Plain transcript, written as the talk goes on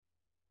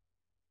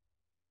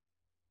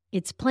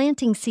It's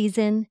planting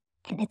season,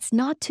 and it's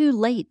not too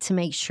late to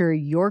make sure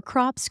your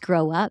crops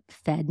grow up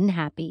fed and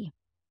happy.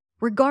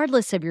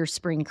 Regardless of your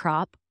spring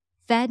crop,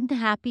 Fed and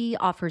Happy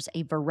offers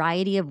a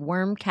variety of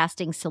worm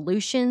casting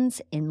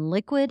solutions in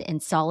liquid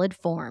and solid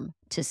form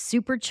to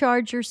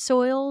supercharge your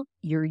soil,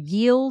 your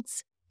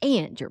yields,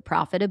 and your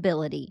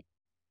profitability.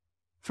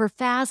 For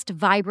fast,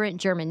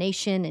 vibrant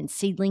germination and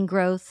seedling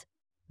growth,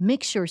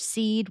 mix your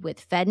seed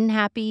with Fed and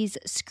Happy's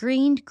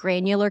screened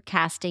granular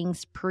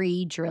castings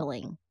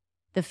pre-drilling.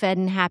 The Fed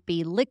and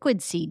Happy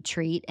liquid seed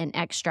treat and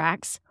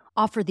extracts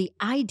offer the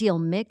ideal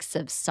mix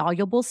of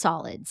soluble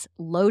solids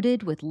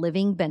loaded with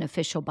living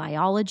beneficial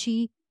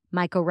biology,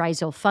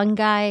 mycorrhizal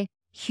fungi,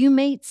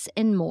 humates,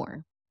 and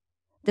more.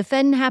 The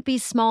Fed and Happy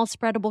small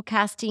spreadable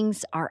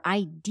castings are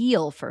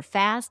ideal for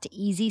fast,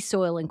 easy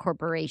soil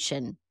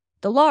incorporation.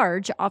 The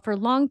large offer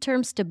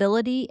long-term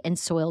stability and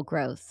soil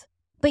growth.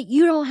 But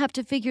you don't have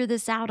to figure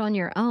this out on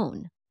your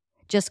own.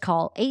 Just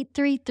call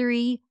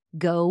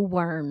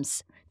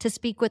 833-GO-WORMS to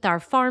speak with our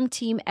farm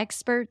team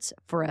experts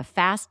for a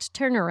fast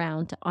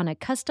turnaround on a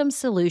custom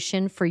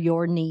solution for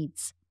your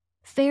needs.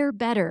 Fare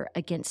better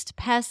against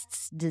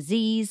pests,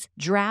 disease,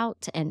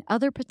 drought, and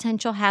other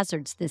potential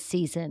hazards this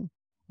season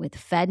with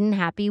Fed and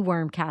Happy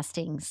worm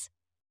castings.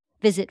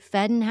 Visit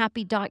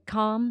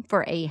fedandhappy.com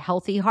for a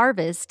healthy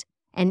harvest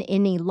and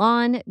any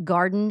lawn,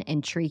 garden,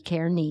 and tree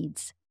care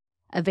needs.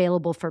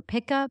 Available for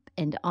pickup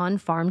and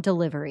on-farm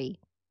delivery.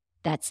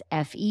 That's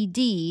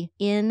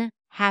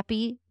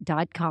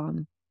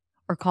FEDNhappy.com.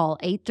 Or call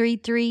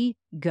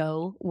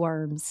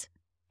 833-GO-WORMS.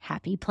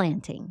 Happy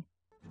planting.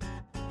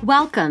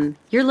 Welcome.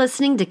 You're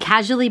listening to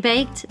Casually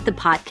Baked, the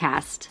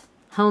podcast.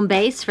 Home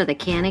base for the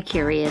canna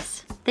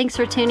curious. Thanks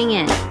for tuning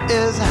in.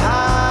 It's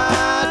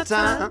high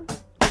time.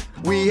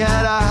 We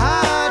had a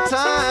high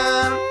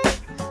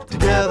time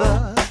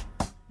together.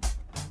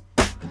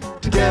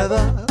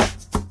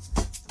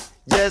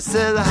 Yes,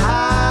 it's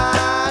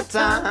high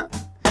time.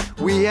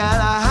 We had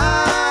a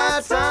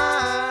high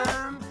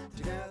time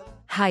together.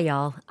 Hi,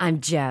 y'all. I'm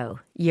Jo,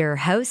 your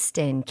host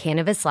and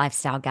cannabis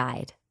lifestyle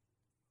guide.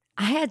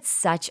 I had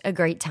such a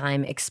great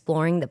time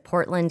exploring the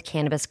Portland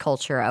cannabis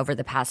culture over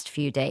the past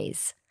few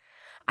days.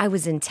 I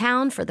was in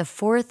town for the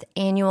 4th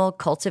annual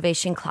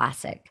Cultivation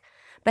Classic,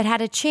 but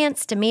had a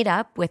chance to meet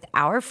up with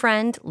our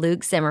friend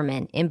Luke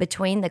Zimmerman in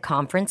between the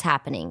conference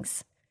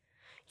happenings.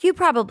 You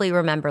probably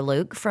remember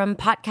Luke from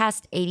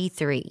Podcast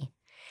 83.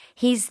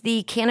 He's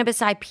the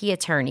cannabis IP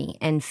attorney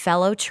and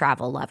fellow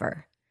travel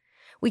lover.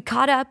 We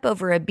caught up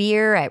over a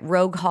beer at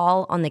Rogue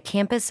Hall on the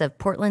campus of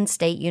Portland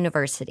State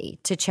University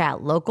to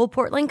chat local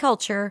Portland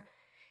culture,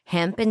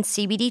 hemp and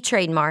CBD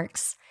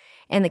trademarks,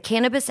 and the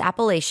Cannabis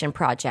Appellation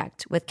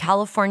Project with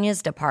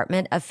California's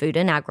Department of Food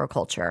and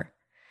Agriculture.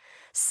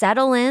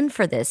 Settle in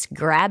for this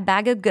grab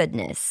bag of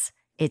goodness.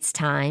 It's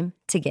time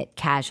to get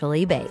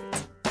casually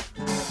baked.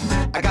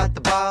 I got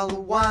the bottle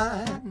of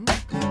wine,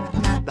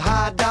 the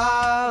high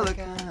dollar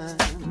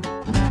kind.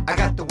 I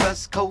got the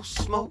West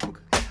Coast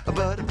smoke, but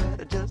I better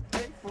just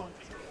take one.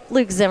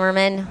 Luke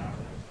Zimmerman,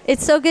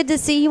 it's so good to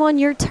see you on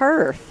your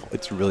turf.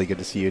 It's really good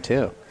to see you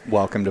too.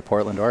 Welcome to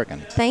Portland,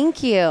 Oregon.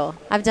 Thank you.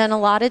 I've done a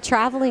lot of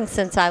traveling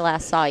since I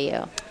last saw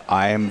you.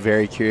 I am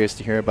very curious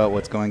to hear about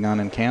what's going on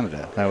in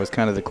Canada. That was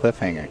kind of the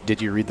cliffhanger. Did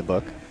you read the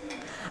book?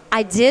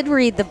 I did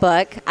read the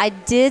book. I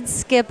did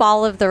skip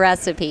all of the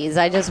recipes.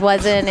 I just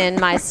wasn't in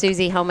my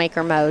Susie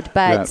homemaker mode.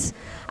 But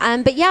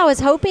yeah, I was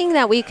hoping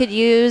that we could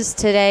use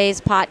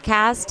today's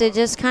podcast to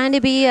just kind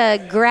of be a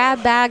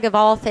grab bag of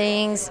all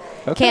things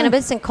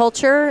cannabis and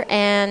culture.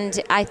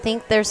 And I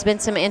think there's been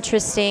some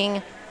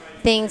interesting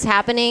things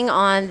happening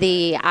on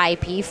the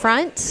IP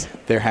front.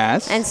 There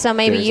has. And so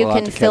maybe you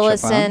can fill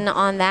us in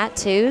on that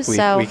too.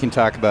 We can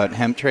talk about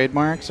hemp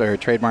trademarks or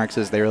trademarks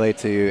as they relate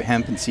to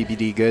hemp and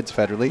CBD goods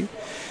federally.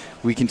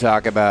 We can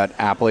talk about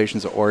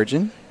appellations of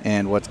origin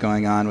and what's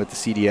going on with the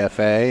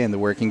CDFA and the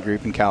working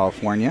group in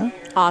California.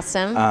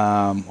 Awesome.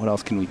 What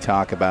else can we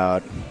talk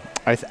about?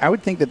 I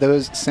would think that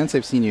those, since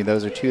I've seen you,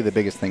 those are two of the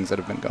biggest things that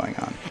have been going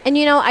on. And,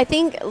 I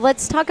think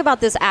let's talk about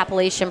this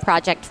Appellation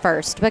Project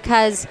first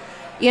because,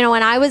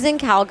 when I was in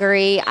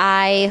Calgary,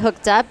 I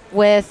hooked up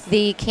with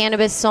the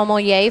cannabis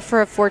sommelier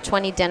for a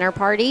 420 dinner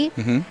party.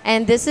 Mm-hmm.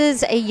 And this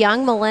is a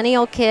young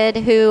millennial kid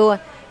who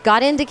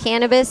got into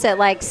cannabis at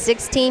like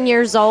 16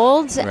 years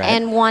old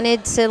and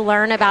wanted to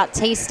learn about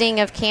tasting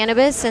of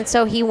cannabis. And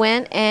so he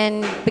went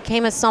and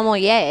became a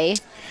sommelier.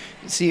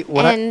 See,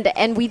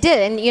 and we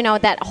did. And,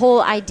 that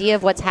whole idea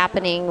of what's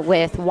happening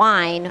with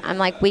wine, I'm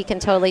like, we can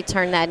totally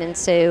turn that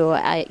into,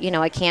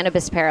 a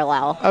cannabis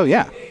parallel. Oh,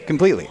 yeah,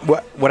 completely.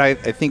 What I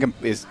think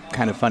is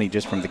kind of funny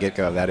just from the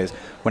get-go of that is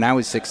when I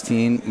was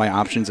 16, my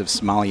options of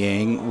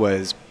sommeliering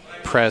was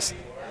pressed,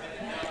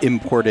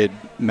 imported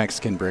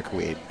Mexican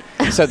brickweed.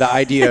 So the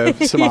idea of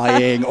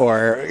sommeliering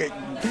or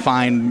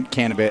fine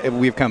cannabis,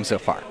 we've come so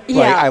far.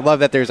 Yeah. I love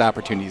that there's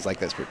opportunities like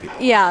this for people.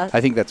 Yeah.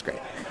 I think that's great.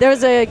 There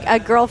was a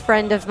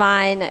girlfriend of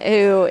mine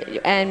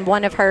and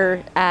one of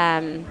her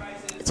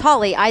it's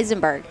Holly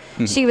Eisenberg.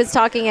 She was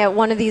talking at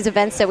one of these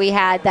events that we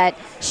had that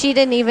she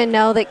didn't even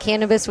know that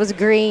cannabis was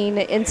green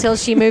until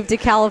she moved to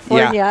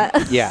California.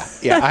 Yeah.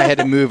 I had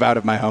to move out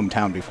of my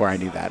hometown before I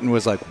knew that and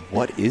was like,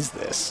 what is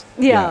this?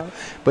 Yeah.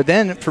 But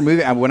then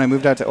when I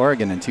moved out to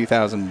Oregon in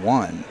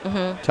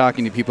 2001,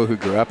 talking to people who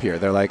grew up here,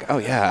 they're like, oh,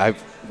 yeah,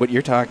 what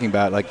you're talking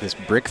about, like this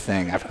brick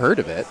thing, I've heard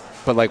of it,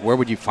 but like, where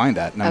would you find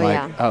that? And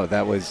I'm oh,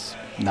 that was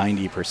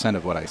 90%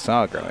 of what I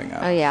saw growing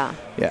up. Oh, yeah.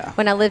 Yeah.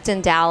 When I lived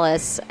in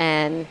Dallas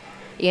and,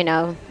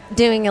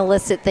 doing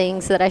illicit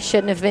things that I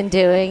shouldn't have been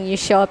doing, you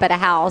show up at a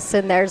house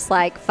and there's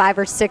like 5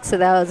 or 6 of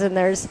those and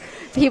there's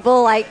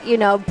people like,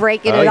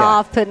 breaking it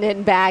off, putting it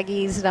in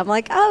baggies. And I'm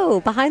like, oh,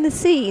 behind the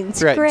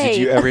scenes. Right. Great.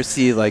 Did you ever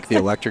see like the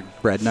electric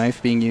bread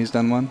knife being used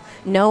on one?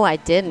 No, I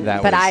didn't.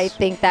 But I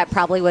think that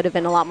probably would have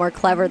been a lot more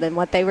clever than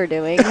what they were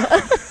doing.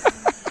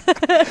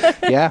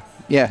 Yeah.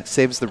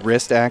 Saves the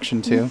wrist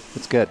action too.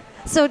 It's good.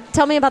 So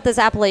tell me about this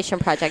Appalachian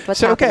Project.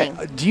 What's happening?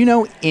 Okay. Do you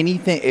know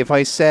anything? If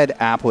I said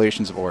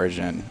Appellations of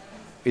Origin,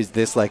 is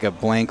this like a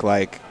blank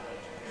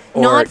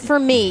Not for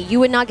me.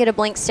 You would not get a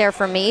blank stare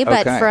from me,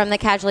 but from the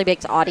Casually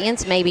Baked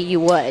audience, maybe you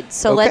would.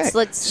 So let's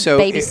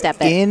baby step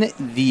it. In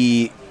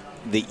the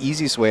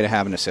easiest way to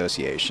have an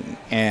association,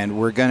 and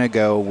we're going to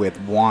go with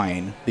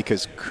wine,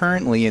 because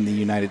currently in the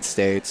United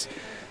States,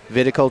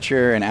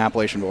 viticulture and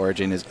appellation of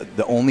origin is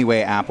the only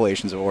way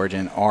appellations of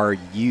origin are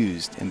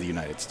used in the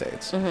United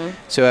States.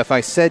 So if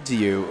I said to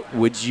you,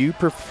 would you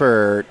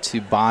prefer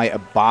to buy a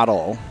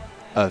bottle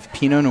of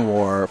Pinot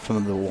Noir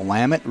from the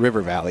Willamette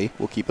River Valley,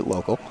 we'll keep it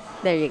local,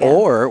 there you go,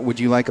 or would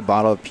you like a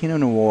bottle of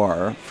Pinot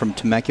Noir from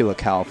Temecula,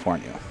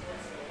 California?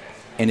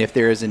 And if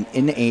there is an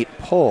innate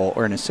pull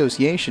or an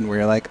association where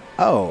you're like,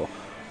 oh,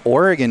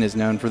 Oregon is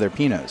known for their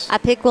Pinots. I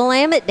pick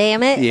Willamette,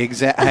 damn it.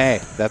 Hey,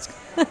 that's...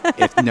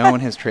 if no one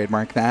has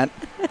trademarked that,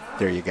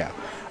 there you go.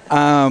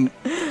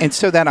 And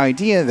so that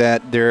idea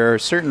that there are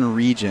certain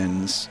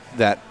regions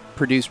that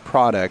produce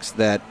products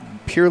that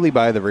purely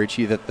by the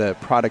virtue that the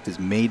product is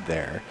made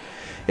there,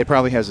 it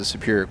probably has a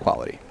superior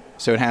quality.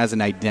 So it has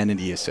an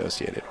identity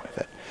associated with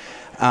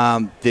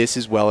it. This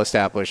is well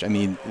established. I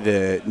mean,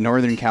 the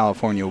Northern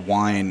California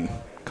wine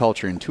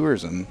culture and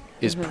tourism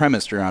is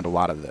premised around a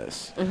lot of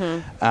this.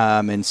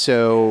 And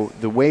so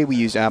the way we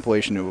use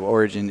appellation of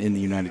origin in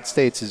the United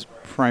States is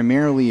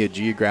primarily a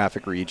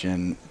geographic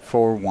region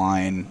for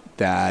wine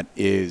that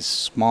is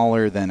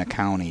smaller than a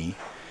county,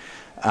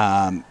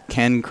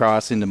 can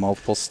cross into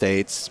multiple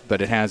states,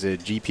 but it has a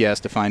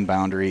GPS-defined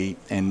boundary,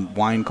 and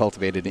wine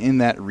cultivated in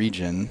that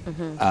region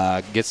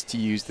gets to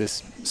use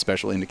this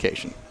special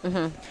indication.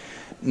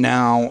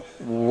 Now,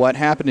 what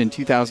happened in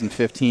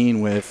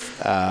 2015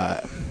 with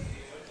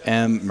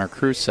M.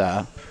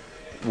 Mercrusa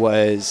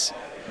was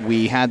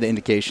we had the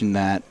indication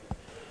that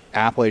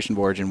appellation of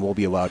origin will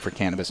be allowed for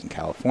cannabis in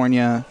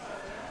California,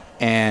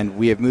 and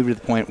we have moved to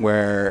the point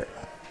where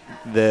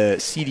the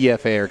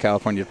CDFA, or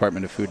California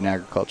Department of Food and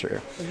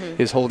Agriculture,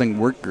 is holding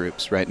work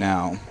groups right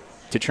now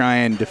to try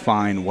and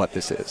define what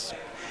this is.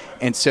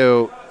 And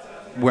so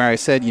where I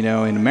said, in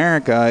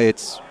America,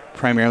 it's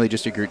primarily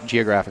just a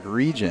geographic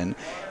region.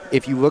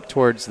 If you look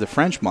towards the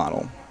French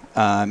model,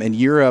 and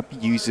Europe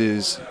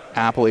uses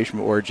appellation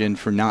of origin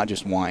for not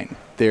just wine.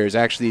 There's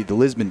actually the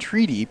Lisbon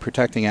Treaty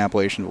protecting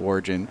appellation of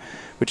origin,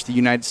 which the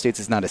United States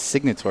is not a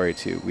signatory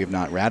to. We have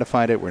not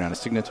ratified it. We're not a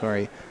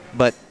signatory.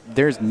 But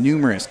there's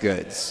numerous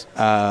goods.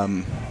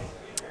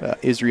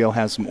 Israel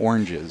has some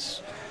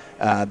oranges.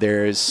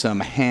 There's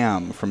some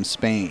ham from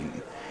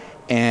Spain.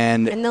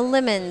 And the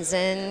lemons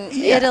in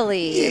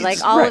Italy,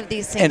 like all of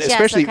these things. And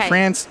especially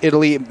France,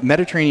 Italy,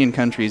 Mediterranean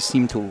countries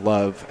seem to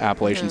love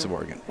appellations of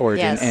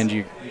origin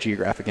and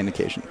geographic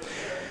indication.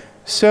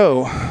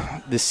 So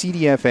the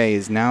CDFA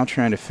is now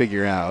trying to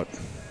figure out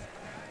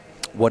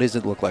what does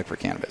it look like for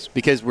cannabis?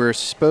 Because we're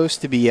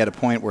supposed to be at a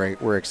point where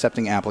we're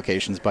accepting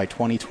applications by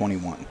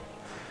 2021.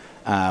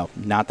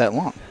 Not that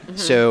long.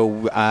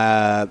 So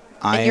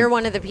and you're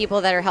one of the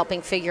people that are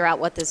helping figure out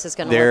what this is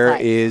going to look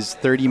like. There is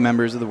 30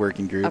 members of the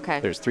working group. Okay.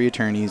 There's 3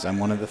 attorneys. I'm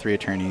one of the 3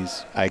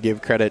 attorneys. I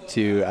give credit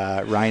to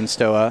Ryan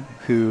Stoa,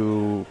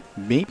 who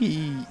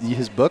maybe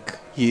his book,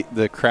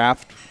 the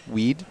craft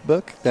weed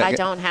book. I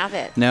don't have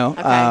it. No.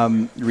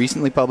 Okay.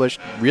 Recently published.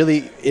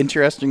 Really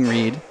interesting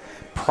read.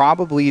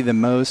 Probably the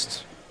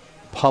most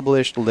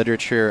published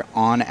literature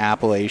on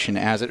appellation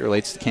as it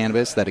relates to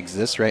cannabis that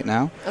exists right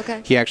now.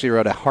 Okay. He actually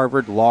wrote a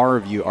Harvard Law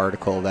Review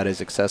article that is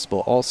accessible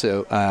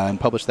also, and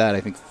published that,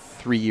 I think,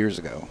 3 years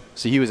ago.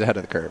 So he was ahead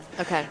of the curve.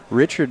 Okay.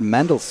 Richard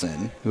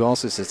Mendelson, who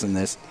also sits in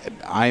this,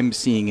 I'm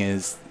seeing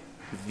as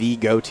the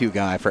go-to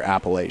guy for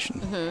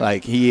appellation.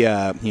 Like, he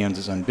owns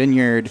his own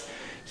vineyard.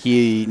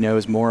 He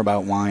knows more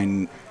about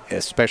wine,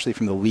 especially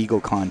from the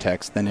legal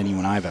context, than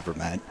anyone I've ever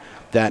met.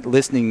 That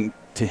listening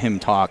to him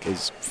talk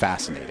is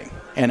fascinating.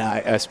 And I,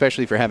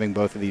 especially for having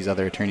both of these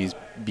other attorneys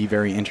be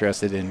very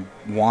interested in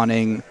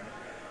wanting,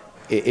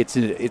 it's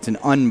an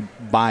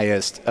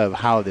unbiased of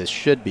how this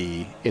should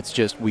be. It's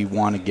just we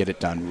want to get it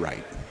done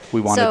right.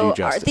 We want to do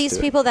justice. So are these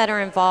to people it. that are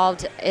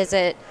involved, is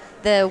it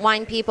the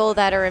wine people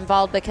that are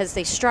involved because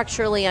they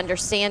structurally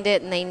understand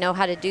it and they know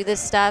how to do this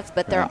stuff,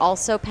 but they're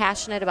also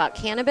passionate about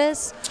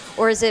cannabis?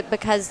 Or is it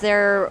because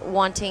they're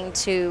wanting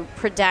to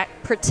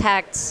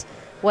protect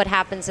what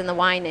happens in the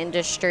wine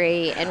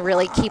industry and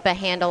really keep a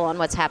handle on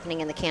what's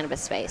happening in the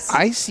cannabis space?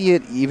 I see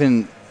it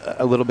even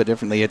a little bit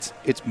differently.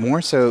 It's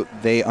more so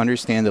they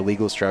understand the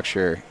legal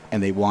structure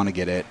and they want to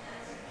get it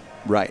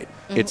right.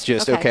 It's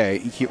just,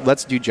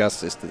 let's do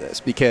justice to this,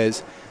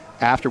 because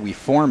after we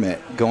form it,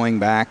 going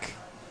back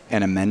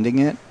and amending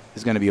it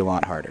is going to be a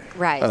lot harder.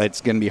 Right.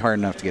 It's going to be hard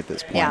enough to get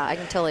this point. Yeah, I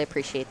can totally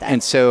appreciate that.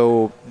 And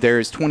so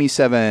there's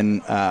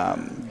 27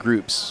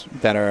 groups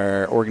that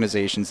are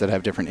organizations that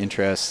have different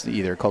interests,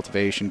 either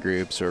cultivation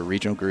groups or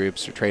regional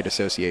groups or trade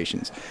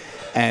associations.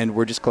 And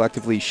we're just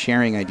collectively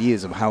sharing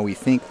ideas of how we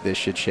think this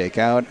should shake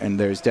out. And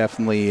there's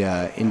definitely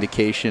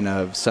indication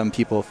of some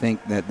people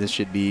think that this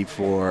should be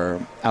for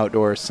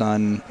outdoor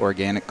sun,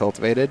 organic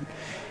cultivated.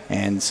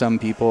 And some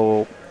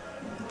people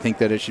think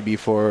that it should be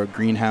for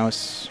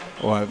greenhouse,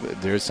 or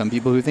there's some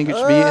people who think it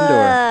should be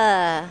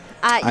indoor.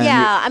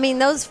 I mean,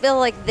 those feel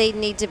like they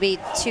need to be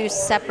two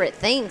separate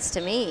things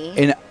to me.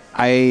 And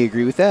I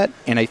agree with that.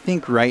 And I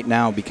think right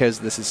now, because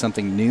this is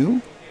something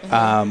new,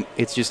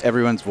 it's just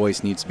everyone's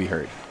voice needs to be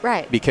heard.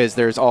 Right. Because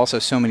there's also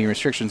so many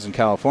restrictions in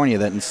California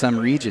that in some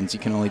regions you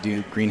can only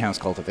do greenhouse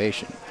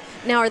cultivation.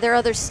 Now, are there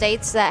other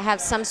states that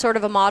have some sort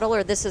of a model,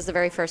 or this is the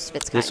very first of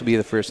its kind? This will be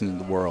the first in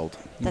the world.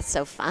 That's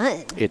so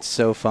fun. It's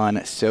so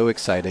fun, so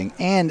exciting.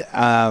 And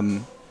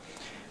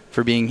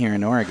for being here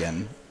in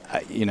Oregon,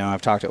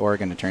 I've talked to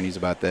Oregon attorneys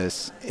about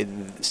this.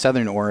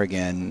 Southern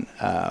Oregon,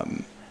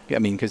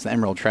 because the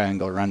Emerald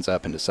Triangle runs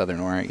up into Southern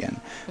Oregon,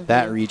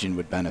 that region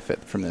would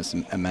benefit from this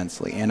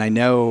immensely. And I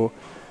know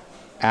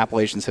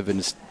appellations have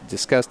been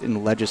discussed in the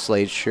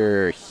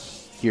legislature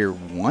here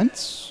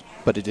once,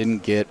 but it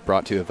didn't get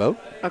brought to a vote.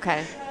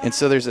 Okay. And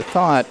so there's a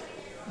thought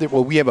that,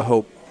 we have a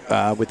hope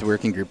with the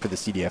working group for the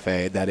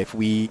CDFA that if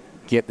we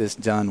get this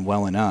done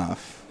well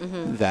enough,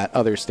 that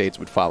other states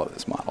would follow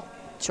this model.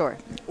 Sure.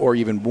 Or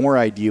even more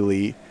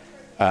ideally,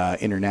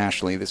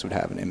 internationally, this would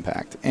have an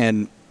impact.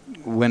 And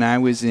when I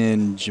was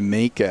in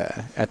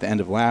Jamaica at the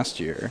end of last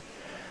year,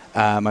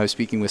 I was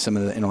speaking with some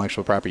of the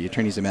intellectual property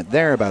attorneys I met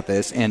there about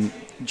this, and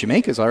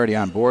Jamaica's already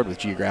on board with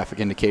geographic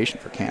indication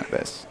for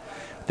cannabis.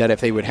 That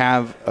if they would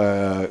have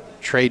a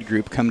trade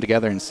group come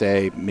together and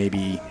say,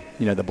 maybe,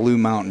 the Blue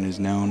Mountain is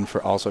known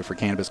for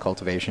cannabis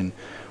cultivation,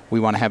 we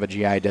want to have a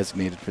GI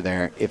designated for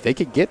there. If they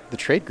could get the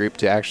trade group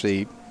to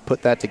actually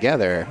put that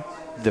together,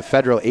 the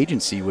federal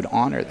agency would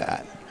honor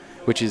that,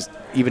 which is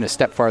even a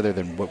step farther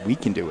than what we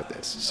can do with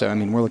this. So,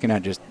 we're looking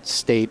at just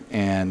state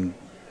and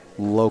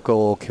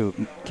local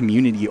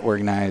community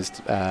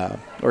organized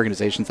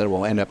organizations that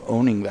will end up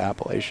owning the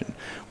appellation,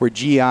 where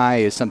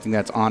GI is something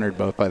that's honored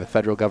both by the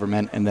federal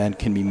government and then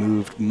can be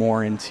moved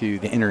more into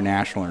the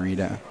international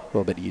arena a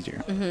little bit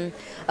easier.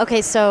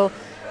 Okay, so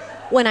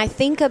when I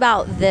think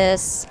about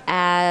this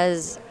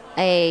as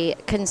a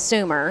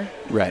consumer,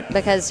 right?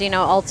 Because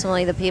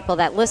ultimately the people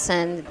that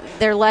listen,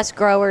 they're less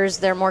growers,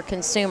 they're more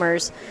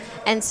consumers,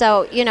 and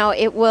so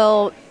it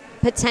will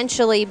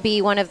potentially be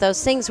one of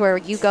those things where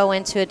you go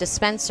into a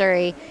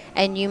dispensary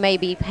and you may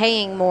be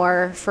paying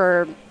more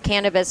for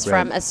cannabis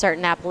from a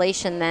certain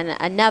appellation than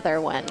another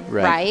one,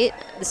 right?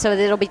 So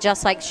it'll be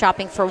just like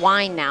shopping for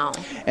wine now.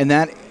 And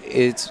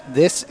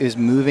this is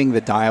moving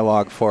the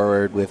dialogue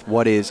forward with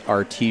what is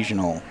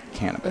artisanal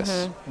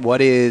cannabis.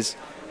 What is,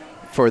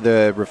 for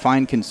the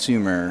refined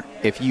consumer,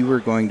 if you were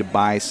going to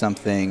buy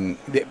something,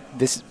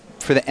 this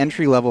for the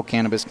entry-level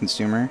cannabis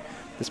consumer,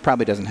 this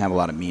probably doesn't have a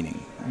lot of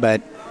meaning.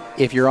 But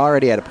if you're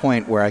already at a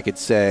point where I could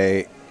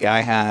say,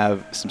 I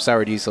have some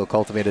sour diesel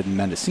cultivated in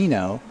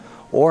Mendocino,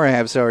 or I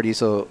have sour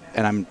diesel,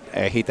 and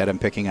I hate that I'm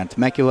picking on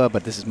Temecula,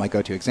 but this is my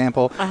go-to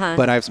example,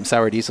 but I have some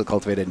sour diesel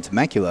cultivated in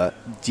Temecula,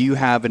 do you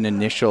have an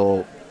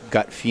initial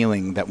gut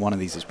feeling that one of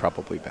these is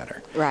probably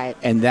better? Right.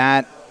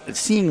 And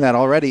seeing that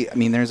already,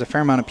 there's a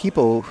fair amount of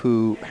people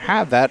who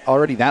have that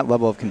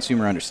level of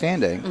consumer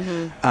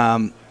understanding.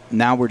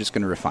 Now we're just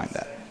going to refine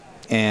that.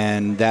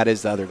 And that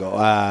is the other goal.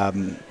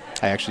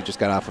 I actually just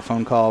got off a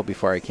phone call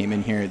before I came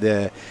in here.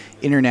 The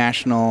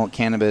International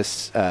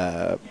Cannabis,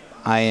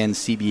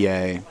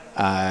 INCBA,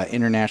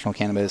 International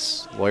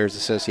Cannabis Lawyers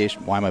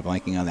Association. Why am I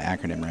blanking on the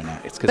acronym right now?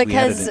 It's because we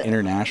added an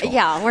international.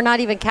 Yeah, we're not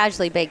even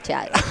casually baked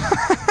yet.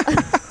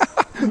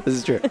 This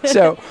is true.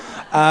 So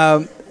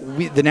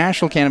the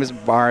National Cannabis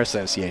Bar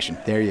Association.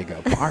 There you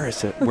go.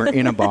 We're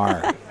in a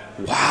bar.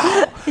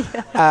 Wow.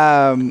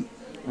 Yeah.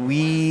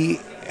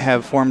 We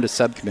have formed a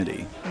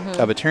subcommittee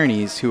of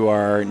attorneys who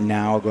are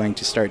now going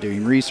to start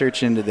doing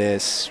research into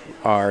this.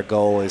 Our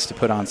goal is to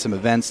put on some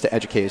events to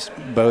educate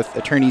both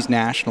attorneys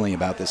nationally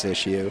about this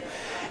issue,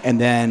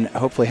 and then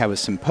hopefully have a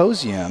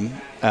symposium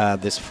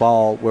this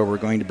fall where we're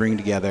going to bring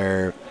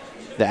together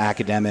the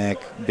academic,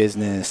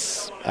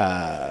 business,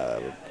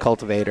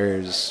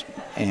 cultivators,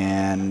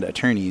 and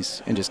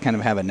attorneys, and just kind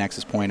of have a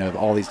nexus point of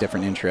all these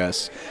different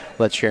interests.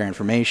 Let's share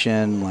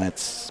information,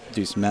 let's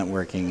do some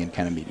networking, and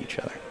kind of meet each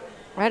other.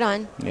 Right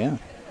on. Yeah.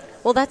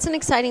 Well, that's an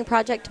exciting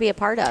project to be a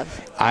part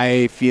of.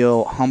 I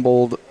feel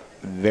humbled,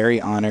 very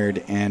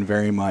honored, and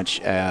very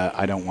much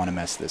I don't want to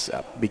mess this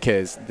up,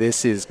 because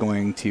this is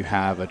going to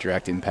have a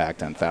direct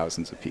impact on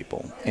thousands of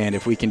people. And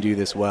if we can do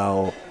this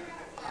well,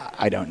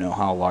 I don't know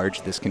how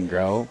large this can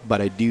grow,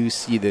 but I do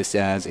see this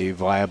as a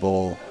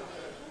viable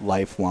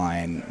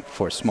lifeline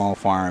for small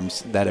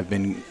farms that have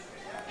been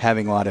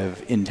having a lot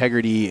of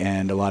integrity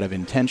and a lot of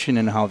intention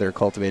in how they're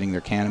cultivating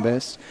their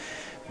cannabis.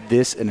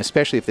 This, and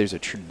especially if there's a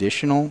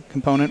traditional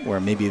component where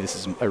maybe this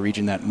is a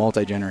region that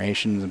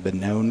multi-generations have been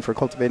known for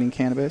cultivating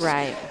cannabis,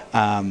 Right.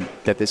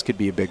 That this could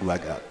be a big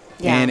leg up.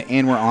 Yeah.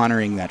 And we're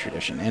honoring that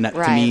tradition. And to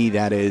Right. me,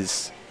 that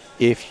is,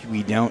 if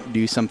we don't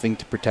do something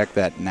to protect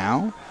that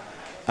now,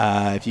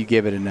 if you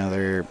give it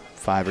another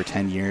 5 or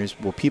 10 years,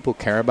 will people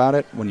care about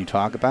it when you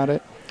talk about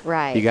it?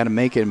 Right. You got to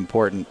make it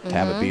important to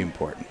have it be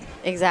important.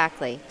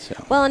 Exactly. So.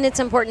 Well, and it's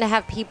important to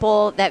have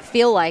people that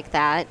feel like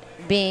that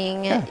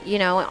being,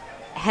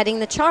 heading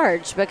the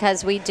charge,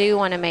 because we do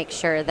want to make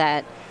sure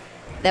that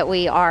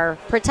we are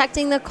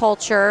protecting the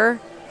culture,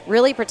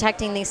 really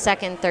protecting these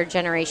second, third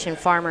generation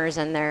farmers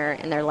and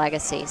their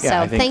legacy.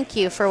 Yeah, so thank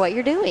you for what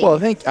you're doing. Well,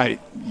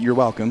 you're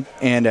welcome.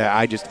 And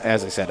I just,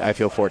 as I said, I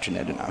feel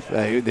fortunate enough.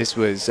 This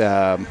was,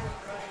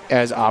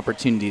 as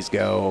opportunities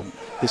go,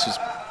 this was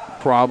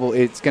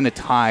it's going to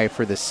tie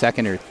for the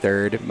second or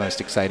third most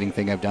exciting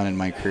thing I've done in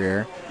my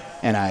career.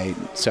 And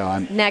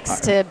I'm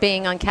next to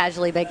being on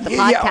Casually Baked, the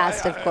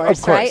podcast, of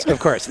course, right? Of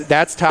course.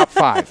 That's top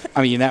 5.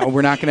 I mean,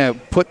 we're not going to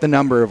put the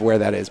number of where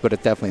that is, but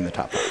it's definitely in the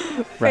top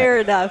 5. Fair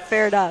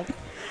enough.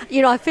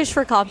 I fish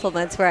for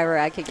compliments wherever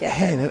I could get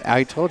them. Hey,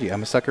 I told you,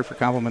 I'm a sucker for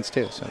compliments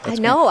too. So I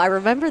know. I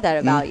remember that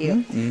about you.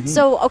 Mm-hmm.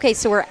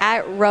 So we're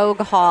at Rogue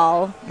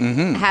Hall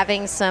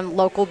having some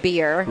local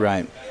beer.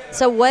 Right.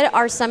 So what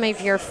are some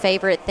of your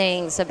favorite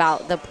things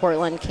about the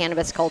Portland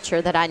cannabis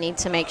culture that I need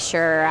to make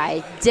sure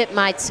I dip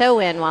my toe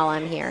in while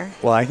I'm here?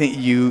 Well, I think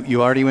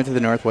you already went to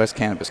the Northwest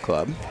Cannabis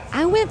Club.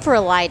 I went for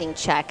a lighting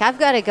check. I've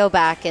got to go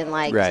back and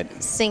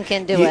sink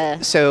into a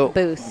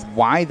booth.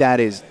 Why that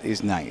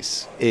is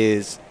nice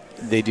is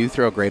they do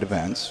throw great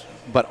events,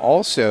 but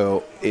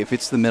also if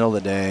it's the middle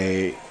of the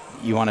day,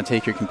 you want to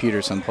take your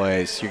computer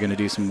someplace, you're going to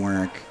do some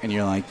work, and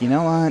you're like, you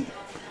know what?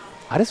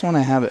 I just want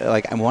to have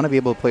I want to be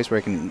able to a place where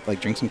I can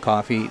drink some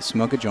coffee,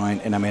 smoke a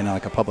joint, and I'm in a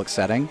public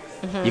setting.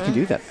 Mm-hmm. You can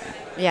do that.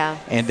 Yeah.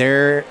 And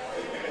they're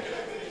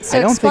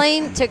to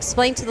explain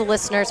to the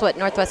listeners what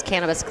Northwest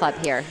Cannabis Club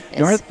here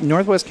is.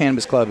 Northwest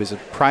Cannabis Club is a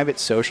private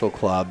social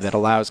club that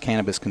allows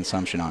cannabis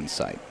consumption on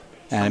site.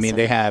 And awesome. I mean,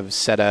 they have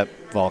set up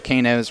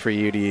volcanoes for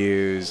you to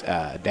use,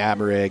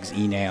 dab rigs,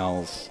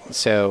 e-nails.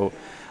 So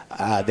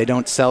they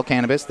don't sell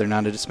cannabis. They're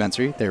not a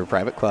dispensary. They're a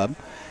private club.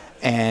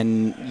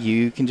 And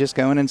you can just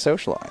go in and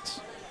socialize.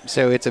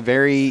 So it's I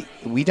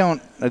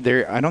don't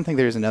think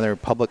there's another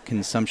public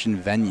consumption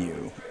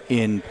venue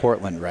in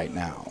Portland right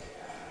now.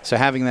 So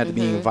having that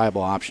being a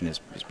viable option is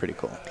pretty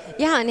cool.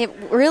 Yeah, and it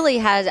really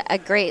had a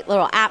great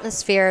little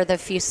atmosphere the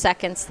few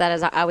seconds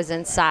that I was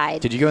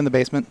inside. Did you go in the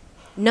basement?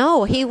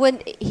 No, he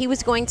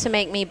was going to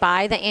make me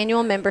buy the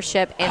annual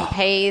membership and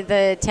pay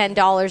the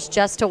 $10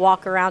 just to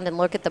walk around and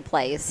look at the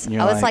place.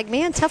 I was like,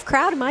 man, tough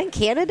crowd. Am I in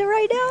Canada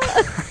right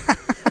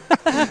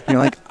now? You're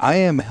like, I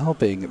am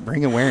helping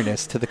bring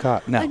awareness to the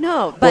cause. No. I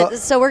know, but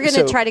so we're going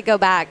to try to go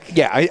back.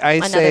 Yeah, I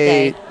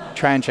say day.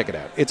 Try and check it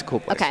out. It's a cool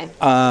place. Okay.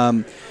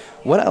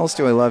 What else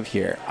do I love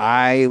here?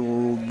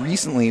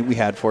 Recently we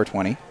had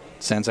 420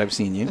 since I've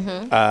seen you.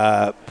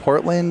 Mm-hmm.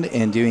 Portland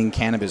and doing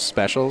cannabis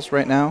specials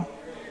right now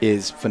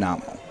is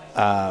phenomenal.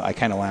 I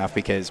kind of laugh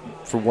because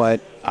for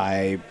what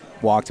I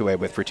walked away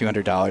with for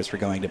 $200 for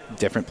going to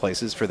different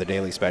places for the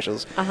daily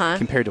specials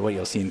compared to what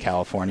you'll see in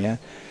California,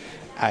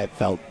 I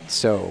felt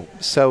so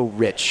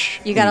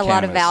rich. You got a cannabis.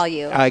 lot of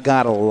value. I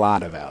got a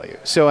lot of value.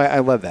 So I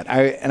love that.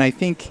 I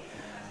think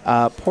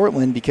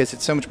Portland, because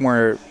it's so much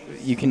more,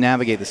 you can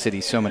navigate the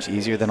city so much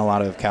easier than a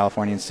lot of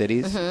Californian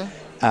cities.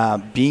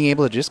 Mm-hmm. Being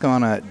able to just go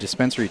on a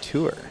dispensary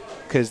tour.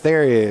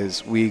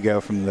 Because we go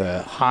from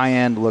the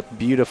high-end, look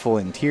beautiful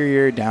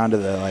interior down to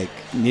the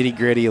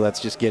nitty-gritty,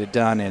 let's just get it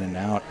done, in and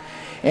out.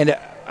 And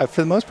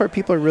for the most part,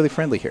 people are really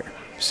friendly here.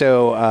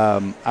 So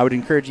I would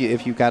encourage you,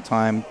 if you've got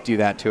time, do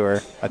that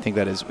tour. I think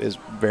that is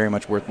very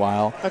much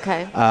worthwhile.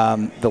 Okay.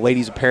 The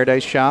Ladies of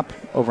Paradise shop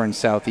over in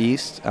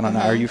Southeast. I don't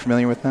know. Are you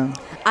familiar with them?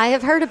 I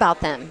have heard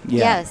about them. Yeah,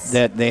 yes.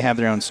 That they have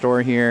their own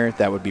store here.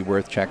 That would be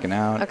worth checking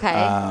out.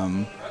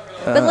 Okay.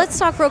 But let's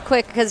talk real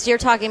quick, because you're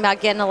talking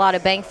about getting a lot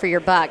of bang for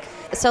your buck.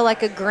 So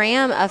a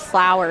gram of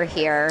flour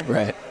here.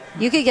 Right.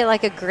 You could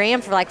get a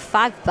gram for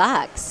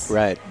 $5.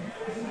 Right.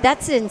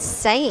 That's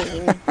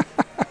insane.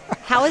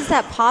 How is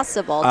that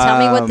possible? Tell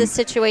me what the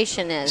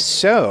situation is.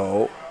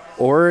 So,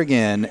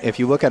 Oregon, if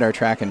you look at our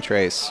track and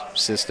trace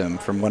system,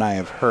 from what I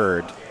have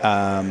heard,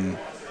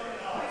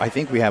 I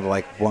think we have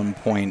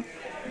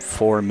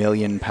 1.4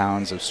 million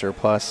pounds of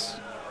surplus.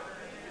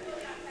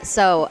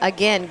 So,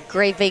 again,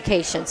 great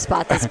vacation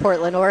spot, this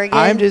Portland, Oregon.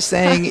 I'm just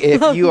saying,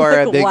 if you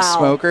are a big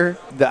smoker,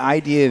 the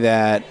idea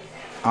that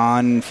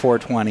on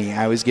 420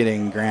 I was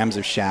getting grams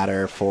of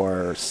shatter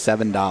for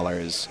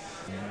 $7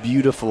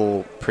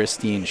 beautiful,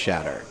 pristine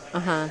shatter.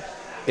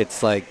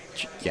 It's like,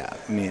 yeah,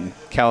 I mean,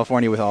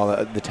 California with all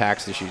the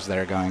tax issues that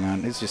are going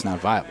on, it's just not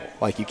viable.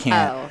 Like, you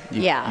can't,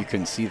 you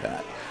couldn't see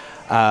that.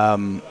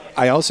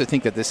 I also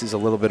think that this is a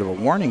little bit of a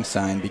warning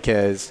sign,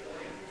 because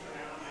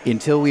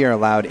until we are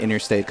allowed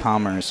interstate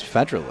commerce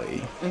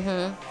federally,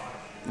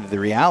 the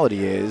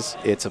reality is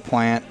it's a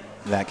plant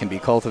that can be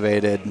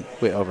cultivated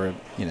over,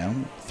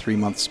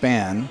 3-month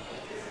span,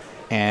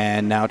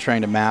 and now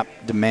trying to map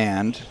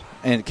demand.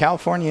 And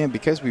California,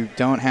 because we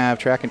don't have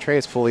track and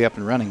trace fully up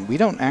and running, we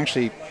don't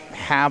actually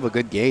have a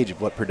good gauge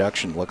of what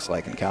production looks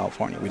like in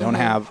California. We don't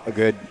have a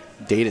good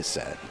data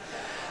set.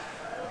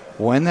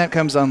 When that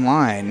comes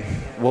online,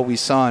 what we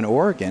saw in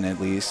Oregon,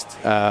 at least,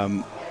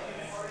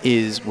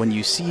 is when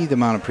you see the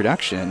amount of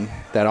production,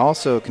 that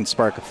also can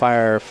spark a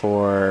fire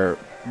for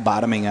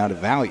bottoming out of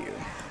value.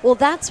 Well,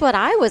 that's what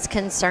I was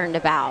concerned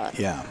about.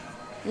 Yeah.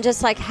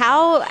 Just like,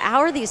 how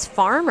are these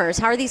farmers,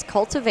 how are these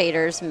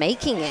cultivators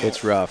making it?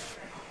 It's rough.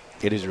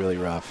 It is really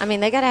rough. I mean,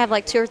 they got to have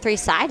like 2 or 3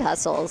 side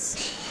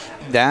hustles.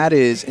 That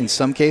is, in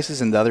some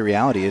cases, and the other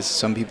reality is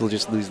some people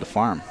just lose the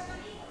farm.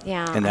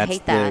 Yeah, And I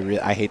hate that.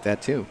 I hate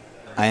that too.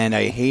 And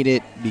I hate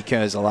it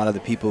because a lot of the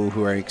people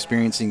who are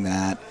experiencing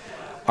that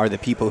are the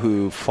people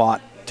who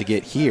fought to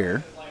get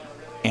here,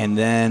 and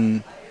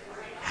then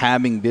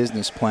having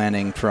business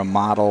planning for a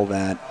model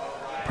that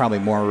probably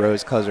more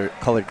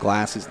rose-colored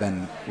glasses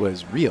than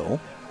was real,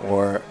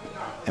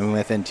 and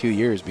within 2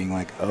 years being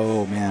like,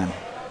 oh man,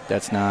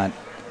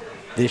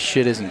 this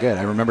shit isn't good.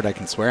 I remembered I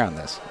can swear on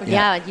this.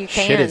 Yeah, you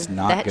can. Shit is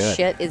not that good. That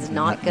shit is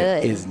not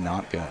good. It is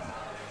not good.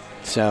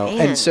 So,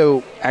 Man. and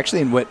so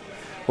actually in what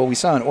we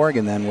saw in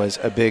Oregon then was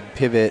a big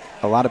pivot.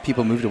 A lot of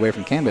people moved away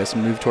from cannabis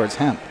and moved towards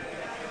hemp,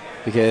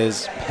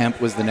 because hemp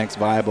was the next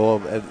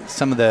viable.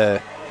 Some of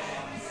the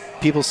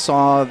people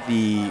saw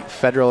the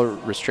federal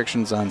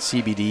restrictions on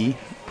CBD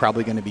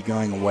probably going to be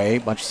going away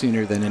much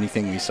sooner than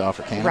anything we saw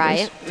for cannabis.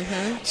 Right.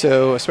 Mm-hmm.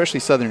 So especially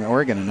Southern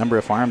Oregon, a number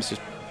of farms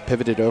just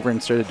pivoted over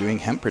and started doing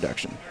hemp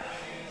production.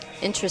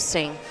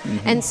 Interesting.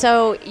 And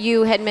so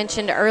you had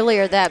mentioned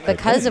earlier that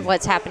because of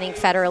what's happening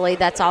federally,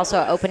 that's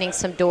also opening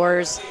some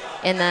doors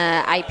in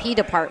the IP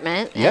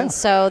department. Yeah. And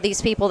so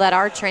these people that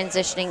are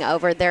transitioning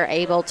over, they're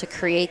able to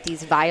create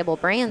these viable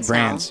brands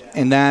now.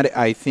 And that,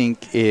 I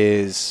think,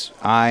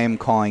 I am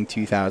calling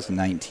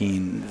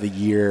 2019 the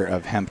year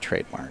of hemp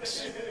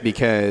trademarks,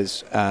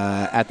 because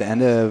at the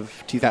end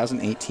of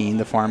 2018,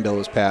 the Farm Bill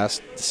was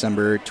passed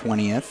December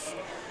 20th.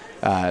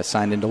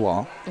 Signed into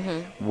law.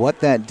 What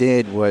that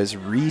did was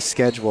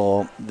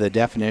reschedule the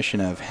definition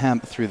of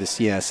hemp through the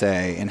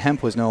CSA, and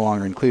hemp was no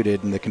longer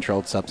included in the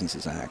Controlled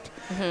Substances Act.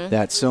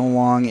 That so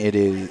long it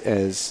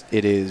is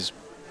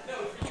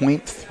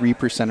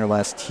 0.3% or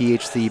less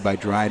THC by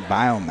dried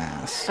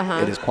biomass,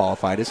 it is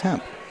qualified as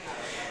hemp.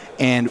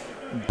 And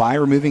by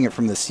removing it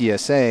from the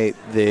CSA,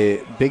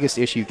 the biggest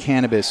issue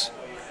cannabis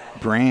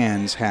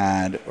brands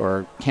had,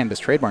 or cannabis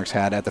trademarks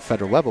had at the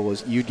federal level,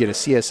 was you'd get a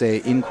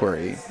CSA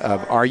inquiry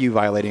of, are you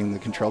violating the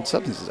Controlled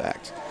Substances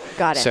Act?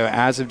 Got it. So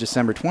as of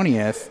December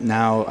 20th,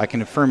 now I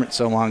can affirm it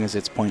so long as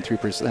it's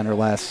 0.3% or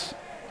less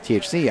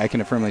THC. I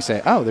can affirmly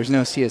say, oh, there's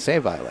no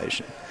CSA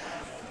violation.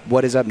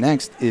 What is up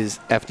next is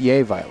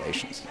FDA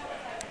violations.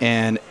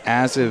 And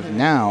as of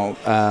now,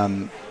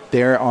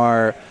 there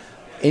are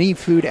any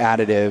food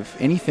additive,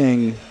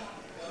 anything,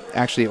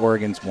 actually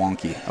Oregon's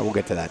wonky. I will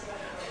get to that.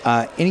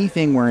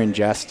 Anything we're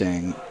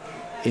ingesting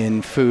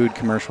in food,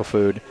 commercial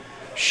food,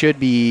 should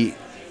be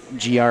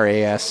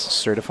GRAS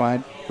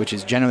certified, which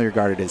is generally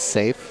regarded as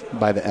safe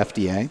by the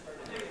FDA.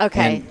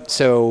 Okay. And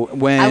so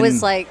when I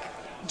was like,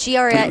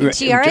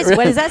 GRS,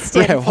 what does that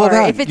stand for? Hold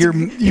on, If it's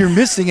you're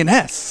missing an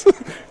S.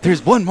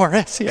 There's one more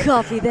S here.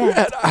 Copy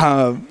that.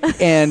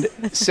 And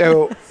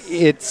so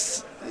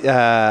it's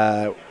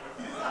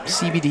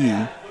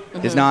CBD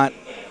is not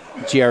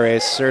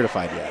GRAS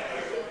certified yet.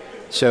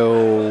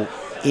 So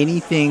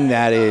anything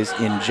that is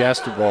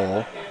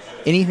ingestible,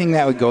 anything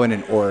that would go in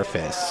an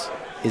orifice,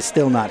 is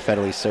still not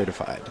federally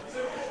certified.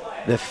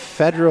 The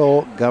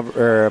federal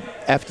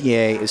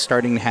FDA is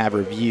starting to have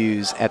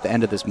reviews at the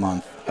end of this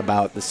month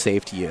about the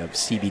safety of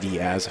CBD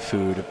as a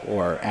food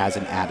or as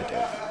an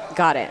additive.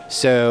 Got it.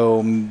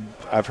 So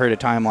I've heard a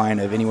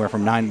timeline of anywhere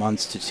from 9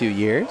 months to 2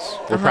 years.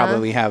 We'll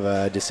probably have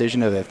a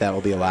decision of if that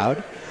will be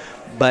allowed.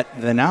 But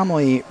the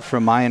anomaly,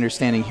 from my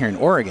understanding here in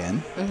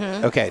Oregon,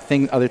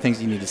 other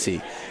things you need to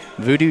see.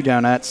 Voodoo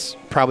Donuts,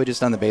 probably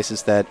just on the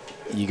basis that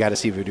you got to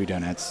see Voodoo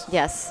Donuts.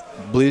 Yes.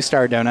 Blue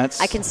Star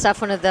Donuts. I can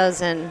stuff one of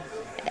those in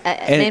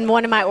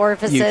one of my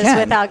orifices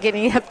without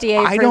getting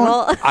FDA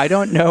approval. I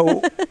don't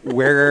know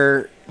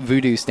where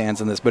Voodoo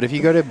stands on this, but if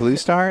you go to Blue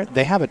Star,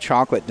 they have a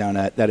chocolate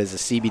donut that is a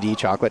CBD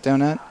chocolate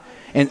donut.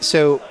 And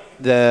so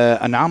the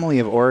anomaly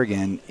of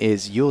Oregon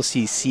is you'll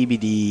see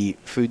CBD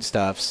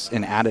foodstuffs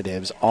and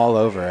additives all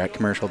over at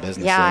commercial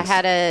businesses. Yeah, I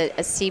had a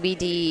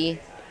CBD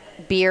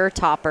beer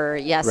topper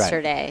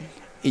yesterday.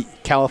 Right.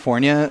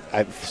 California,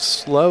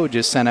 Slow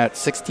just sent out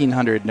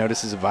 1,600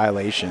 notices of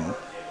violation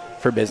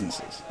for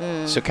businesses.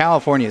 So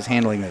California is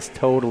handling this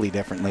totally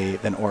differently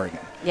than Oregon.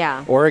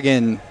 Yeah.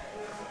 Oregon,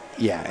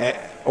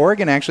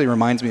 Oregon actually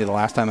reminds me of the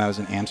last time I was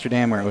in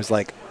Amsterdam, where it was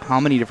like, how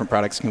many different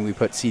products can we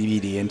put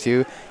CBD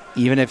into,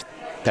 even if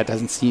that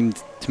doesn't seem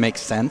to make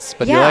sense?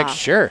 But you're like,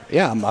 sure,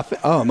 a muffin.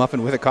 Oh, a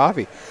muffin with a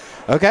coffee.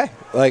 Okay.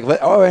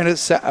 And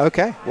it's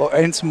okay. Well,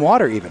 and some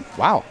water even.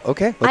 Wow.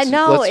 Okay. I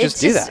know. Let's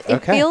just do that.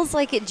 Okay. It feels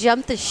like it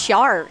jumped the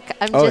shark.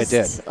 I'm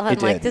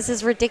like, this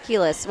is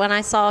ridiculous. When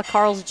I saw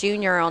Carl's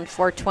Jr. on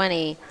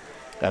 420,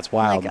 that's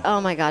wild. Like,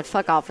 oh my God,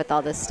 fuck off with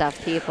all this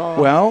stuff, people.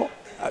 Well,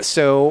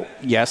 so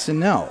yes and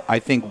no. I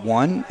think,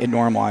 one, it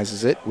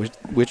normalizes it,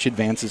 which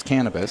advances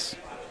cannabis.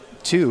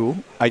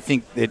 Two, I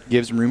think it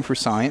gives room for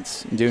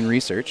science and doing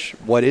research.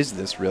 What is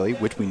this really,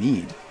 which we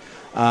need?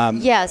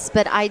 Yes,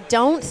 but I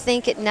don't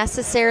think it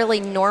necessarily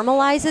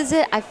normalizes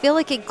it. I feel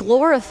like it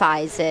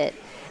glorifies it.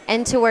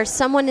 And to where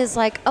someone is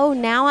like, oh,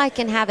 now I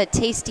can have a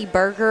tasty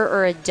burger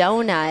or a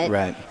donut,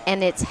 right,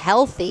 and it's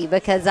healthy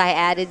because I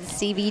added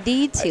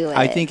CBD to it.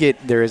 I think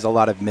there is a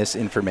lot of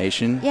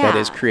misinformation that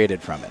is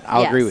created from it.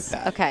 I'll agree with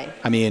that. Okay.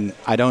 I mean,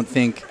 I don't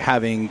think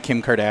having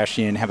Kim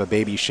Kardashian have a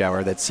baby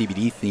shower that's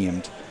CBD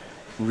themed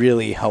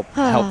really helped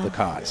the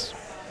cause.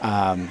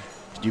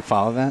 Did you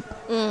follow that?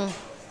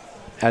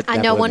 I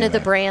know one of the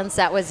brands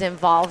that was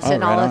involved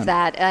in all of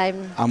that.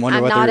 I'm not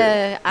on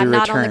the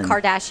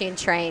Kardashian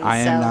train. I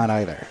am not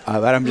either.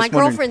 But I'm just my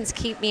girlfriends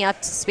keep me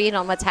up to speed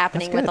on what's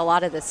happening with a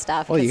lot of this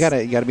stuff. Well, you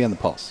gotta be on the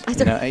pulse.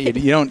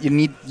 You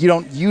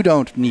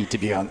don't need to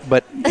be on,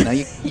 but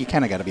you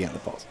kind of got to be on the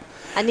pulse.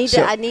 I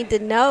need to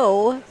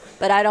know,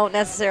 but I don't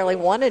necessarily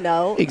want to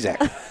know.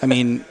 Exactly. I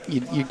mean,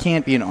 you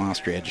can't be an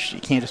ostrich. You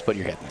can't just put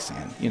your head in the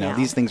sand.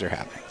 These things are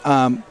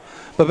happening.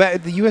 But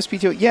back the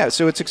USPTO,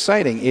 so it's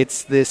exciting.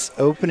 It's this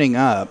opening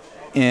up,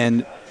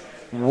 and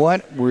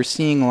what we're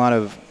seeing a lot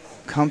of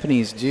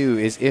companies do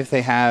is if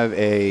they have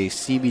a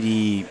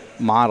CBD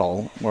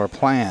model or a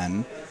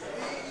plan,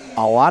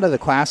 a lot of the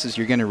classes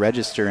you're going to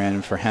register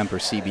in for hemp or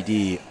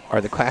CBD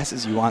are the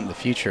classes you want in the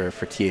future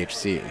for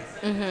THC.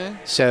 Mm-hmm.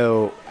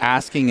 So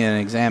asking an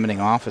examining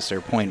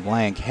officer point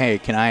blank, hey,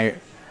 can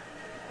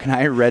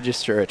I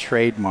register a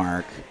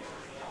trademark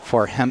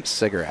for hemp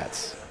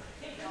cigarettes?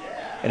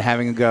 And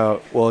having them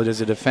go, well, does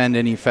it offend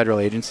any federal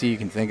agency you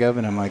can think of?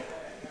 And I'm like,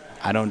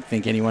 I don't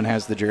think anyone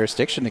has the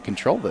jurisdiction to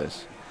control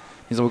this.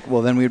 He's like,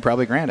 well, then we would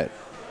probably grant it.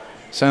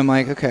 So I'm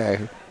like,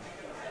 okay.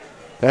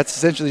 That's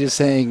essentially just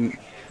saying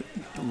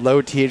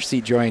low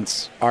THC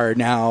joints are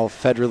now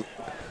federal.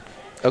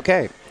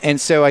 Okay. And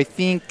so I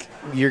think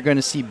you're going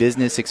to see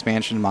business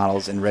expansion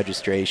models and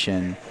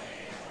registration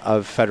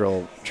of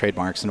federal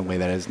trademarks in a way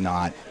that is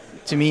not,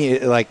 to me,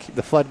 like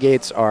the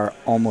floodgates are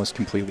almost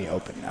completely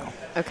open now.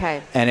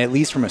 Okay. And at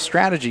least from a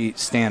strategy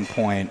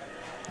standpoint,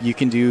 you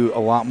can do a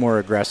lot more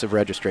aggressive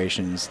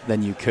registrations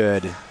than you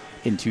could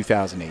in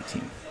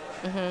 2018.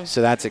 Mm-hmm.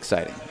 So that's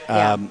exciting.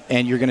 Yeah.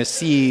 And you're going to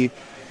see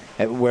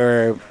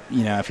where,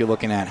 if you're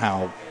looking at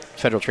how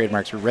federal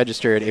trademarks were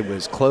registered, it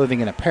was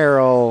clothing and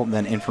apparel,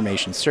 then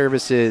information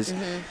services.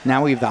 Mm-hmm.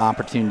 Now we have the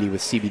opportunity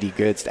with CBD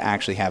goods to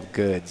actually have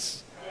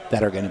goods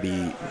that are going to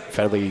be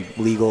federally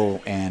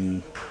legal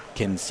and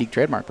can seek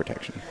trademark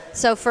protection.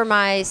 So for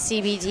my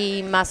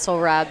CBD muscle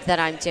rub that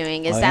I'm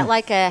doing, is that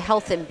like a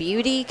health and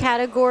beauty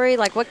category?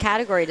 Like what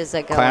category does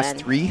that go Class in?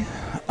 3,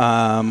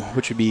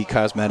 which would be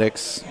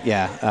cosmetics,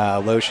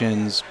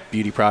 lotions,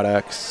 beauty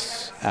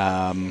products.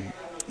 And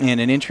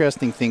an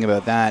interesting thing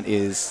about that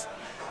is,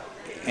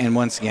 and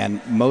once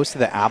again, most of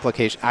the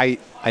application, I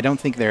don't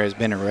think there has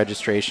been a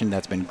registration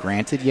that's been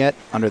granted yet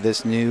under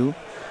this new.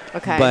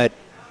 Okay. But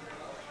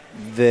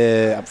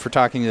for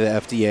talking to the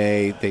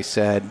FDA, they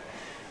said,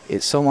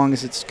 it's so long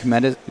as it's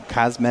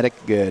cosmetic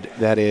good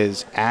that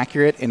is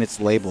accurate in its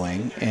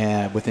labeling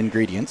with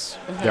ingredients.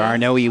 Mm-hmm. There are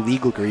no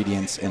illegal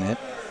ingredients in it.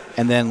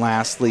 And then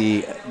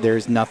lastly,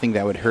 there's nothing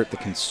that would hurt the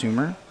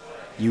consumer.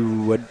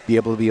 You would be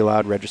able to be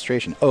allowed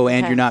registration. Oh,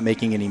 and you're not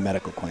making any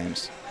medical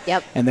claims.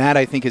 Yep. And that,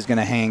 I think, is going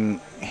to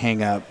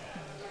hang up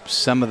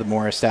some of the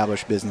more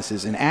established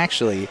businesses. And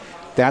actually,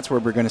 that's where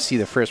we're going to see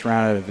the first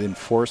round of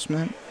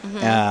enforcement,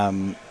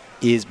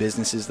 is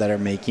businesses that are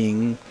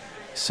making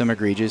some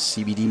egregious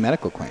CBD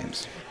medical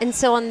claims. And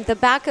so on the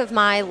back of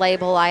my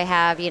label, I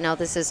have,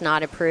 this is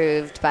not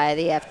approved by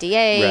the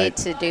FDA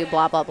to do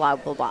blah, blah, blah,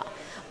 blah, blah.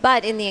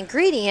 But in the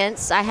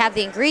ingredients, I have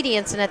the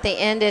ingredients, and at the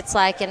end, it's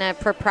like in a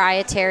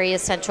proprietary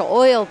essential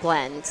oil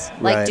blend.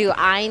 Like, do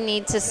I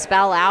need to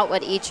spell out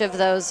what each of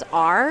those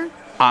are?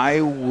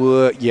 I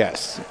would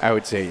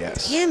say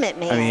yes. Damn it,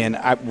 man.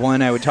 I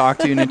mean, I would talk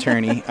to an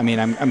attorney. I mean,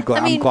 I'm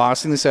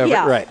glossing this over.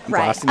 Yeah,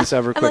 glossing this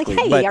over quickly.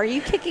 I'm like, hey, are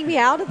you kicking me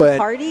out of the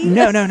party?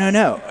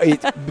 No.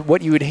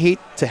 What you would hate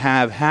to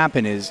have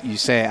happen is you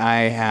say,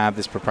 I have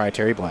this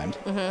proprietary blend,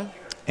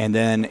 and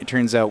then it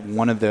turns out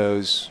one of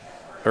those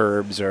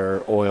herbs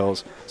or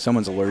oils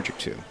someone's allergic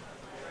to,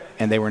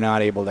 and they were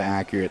not able to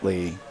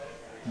accurately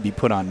be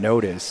put on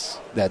notice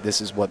that this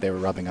is what they were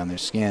rubbing on their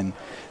skin.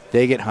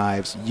 They get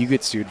hives. You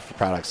get sued for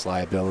products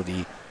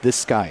liability. The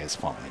sky is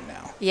falling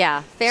now.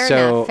 Yeah, fair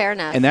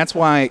enough. And that's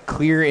why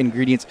clear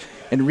ingredients,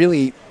 and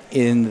really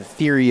in the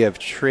theory of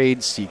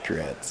trade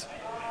secrets,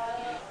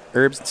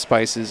 herbs and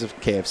spices of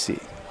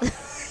KFC.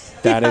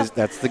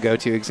 That's the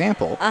go-to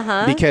example.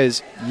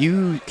 Because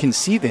you can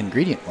see the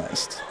ingredient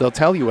list. They'll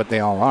tell you what they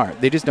all are.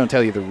 They just don't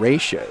tell you the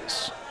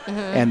ratios.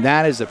 And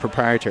that is a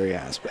proprietary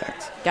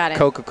aspect. Got it.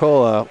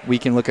 Coca-Cola, we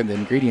can look at the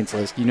ingredients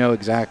list. You know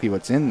exactly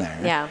what's in there.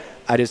 Yeah.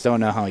 I just don't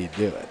know how you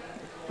do it.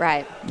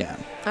 Right. Yeah.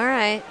 All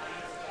right.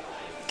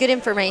 Good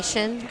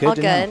information. Good All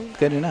to good. know.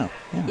 Good to know.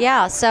 Yeah.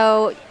 Yeah.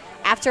 So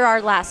after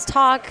our last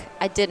talk,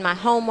 I did my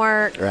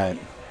homework. Right.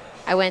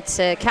 I went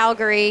to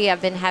Calgary.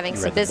 I've been having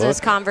some read the business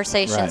book?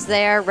 conversations Right.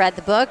 there. Read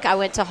the book. I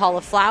went to Hall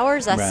of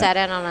Flowers. I Right. sat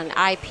in on an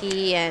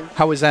IP, and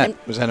How was that? and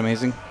Was that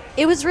amazing?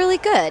 it was really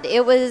good.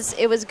 It was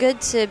good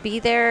to be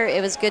there.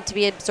 It was good to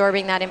be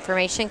absorbing that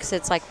information because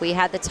it's like we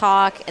had the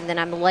talk, and then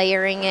I'm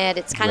layering it.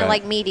 It's kind of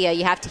Right. like media.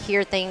 You have to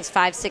hear things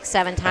 5, 6,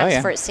 7 times yeah.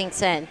 before it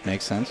sinks in.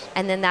 Makes sense.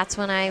 And then that's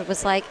when I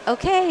was like,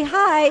 okay,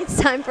 hi, it's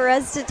time for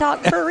us to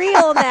talk for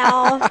real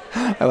now.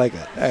 I like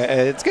that.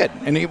 It's good.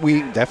 And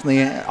we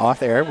definitely,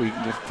 off air, we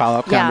follow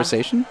up Yeah.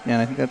 conversation,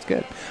 and I think that's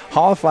good.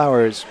 Hall of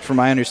Flowers, from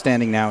my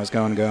understanding now, is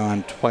going to go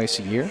on twice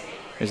a year.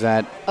 Is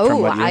that from Oh,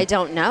 what you... I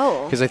don't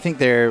know. Because I think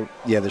the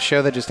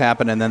show that just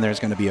happened, and then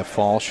there's going to be a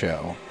fall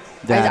show.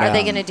 Are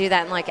they going to do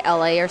that in like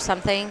LA or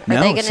something? Are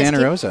No, they gonna Santa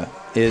keep- Rosa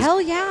is. Hell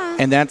yeah.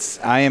 And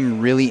I am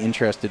really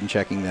interested in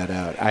checking that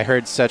out. I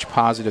heard such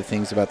positive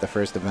things about the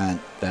first event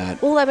that.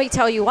 Well, let me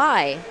tell you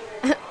why.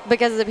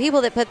 Because the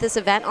people that put this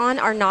event on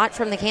are not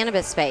from the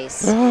cannabis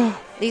space.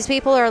 These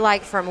people are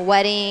like from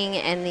wedding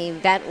and the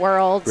event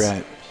world.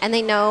 Right. And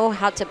they know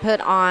how to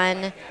put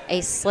on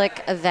a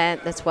slick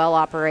event that's well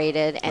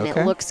operated, and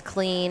Okay. it looks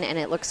clean and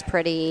it looks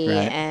pretty.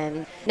 Right.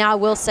 And now I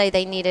will say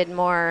they needed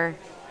more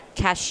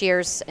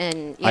cashiers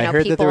and I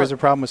heard people. that there was a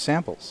problem with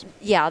samples.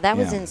 Yeah, that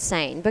was Yeah.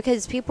 insane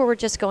because people were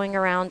just going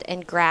around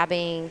and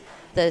grabbing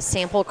the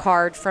sample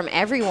card from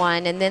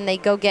everyone, and then they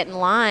go get in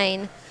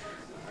line.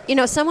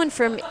 Someone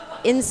from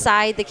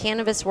inside the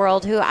cannabis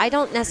world who I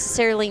don't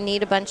necessarily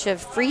need a bunch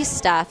of free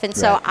stuff. And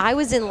so Right. I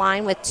was in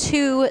line with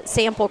 2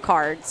 sample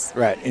cards.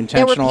 Right.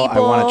 Intentional. I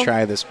want to people-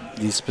 try these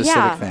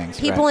specific things.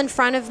 People right. in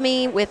front of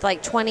me with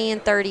like 20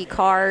 and 30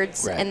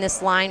 cards, Right. and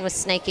this line was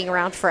snaking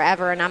around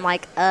forever. And I'm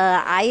like,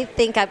 I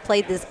think I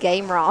played this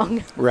game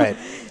wrong. Right.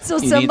 So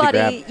You need to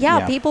somebody,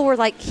 grab- people were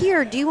like,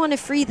 here, do you want to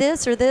free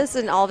this or this?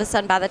 And all of a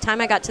sudden, by the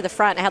time I got to the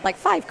front, I had like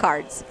 5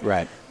 cards.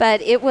 Right.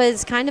 But it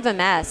was kind of a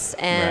mess.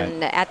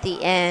 And at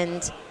the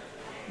end,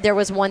 there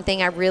was one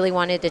thing I really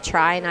wanted to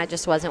try, and I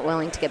just wasn't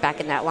willing to get back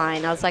in that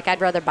line. I was like, I'd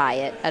rather buy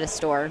it at a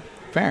store.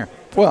 Fair.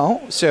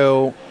 Well,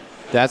 so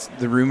that's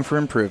the room for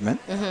improvement.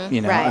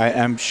 right.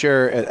 I'm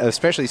sure,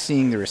 especially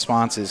seeing the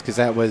responses, because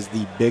that was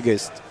the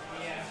biggest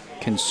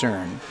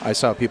concern I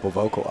saw people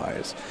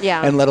vocalize.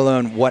 Yeah. And let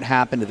alone what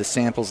happened to the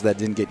samples that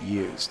didn't get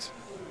used.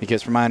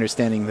 Because from my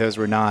understanding, those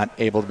were not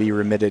able to be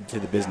remitted to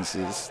the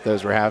businesses.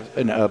 Those were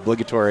an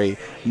obligatory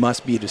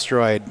must be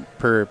destroyed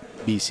per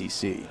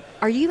BCC.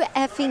 Are you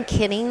effing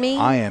kidding me?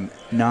 I am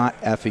not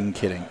effing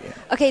kidding you.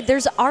 Okay,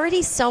 there's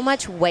already so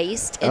much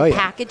waste in Oh, yeah.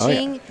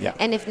 packaging. Oh, yeah.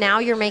 And if now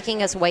you're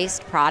making us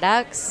waste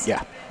products,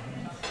 Yeah.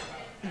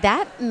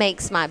 that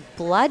makes my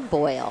blood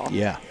boil.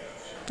 Yeah.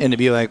 And to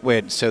be like,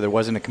 wait, so there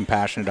wasn't a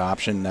compassionate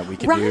option that we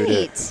could do to...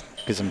 Right.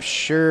 Because I'm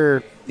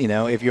sure,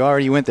 if you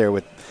already went there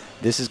with,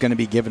 this is going to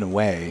be given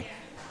away,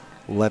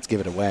 let's give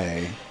it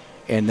away.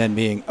 And then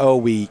being,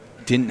 we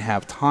didn't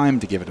have time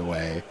to give it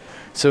away,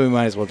 so we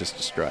might as well just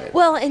destroy it.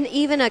 Well, and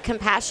even a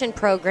compassion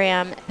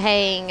program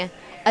paying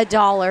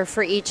 $1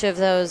 for each of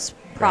those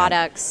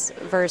products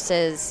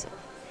versus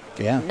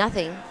Yeah.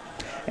 nothing.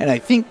 And I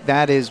think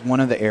that is one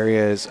of the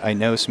areas I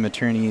know some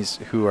attorneys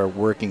who are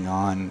working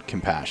on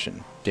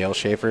compassion. Dale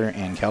Schaefer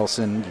and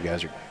Kelson, you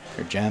guys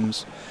are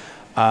gems.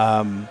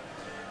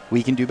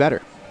 We can do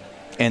better.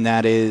 And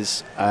that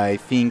is, I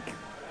think,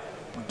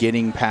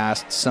 getting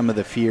past some of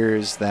the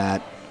fears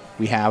that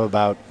we have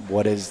about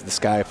what is the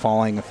sky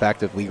falling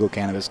effect of legal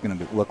cannabis going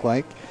to look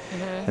like.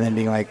 And then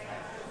being like,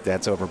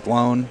 that's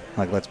overblown.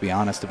 Like, let's be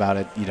honest about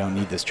it. You don't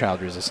need this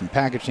child-resistant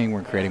packaging.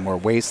 We're creating more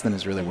waste than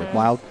is really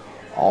worthwhile.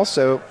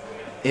 Also,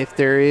 if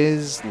there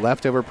is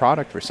leftover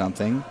product for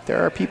something,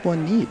 there are people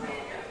in need.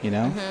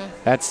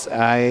 It's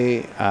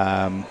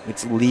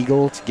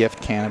legal to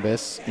gift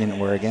cannabis in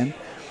Oregon.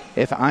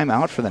 If I'm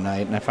out for the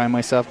night and I find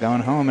myself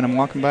going home and I'm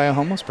walking by a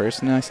homeless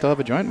person and I still have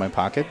a joint in my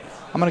pocket,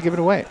 I'm going to give it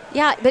away.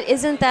 Yeah, but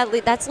isn't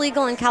that's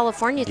legal in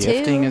California too?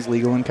 Gifting is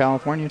legal in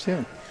California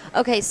too.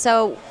 Okay,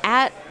 so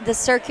at the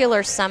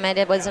Circular Summit,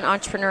 it was an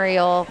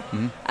entrepreneurial,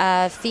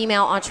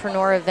 female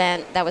entrepreneur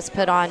event that was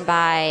put on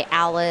by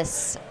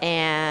Alice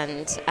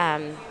and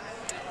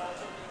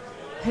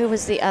who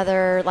was the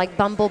other, like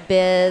Bumble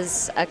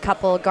Biz, a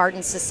couple,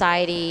 Garden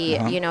Society,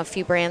 a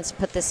few brands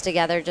put this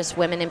together, just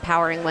women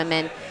empowering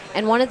women.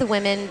 And one of the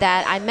women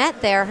that I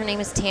met there, her name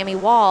is Tammy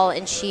Wall,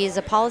 and she is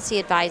a policy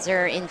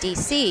advisor in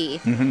D.C.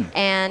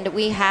 And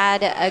we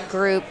had a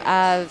group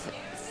of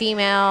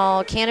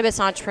female cannabis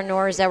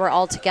entrepreneurs that were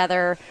all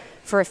together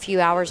for a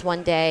few hours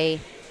one day.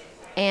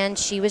 And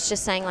she was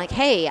just saying, like,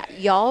 hey,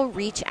 y'all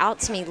reach out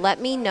to me. Let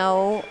me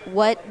know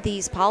what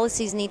these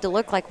policies need to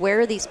look like. Where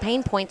are these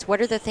pain points? What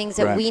are the things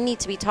that we need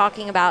to be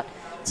talking about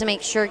to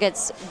make sure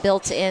gets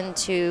built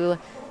into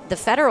the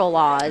federal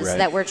laws Right.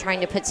 that we're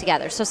trying to put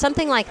together. So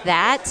something like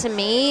that to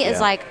me is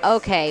Yeah. like,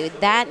 okay,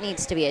 that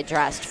needs to be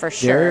addressed for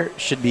sure. There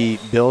should be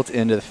built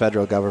into the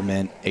federal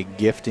government a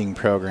gifting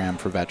program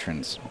for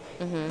veterans,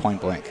 point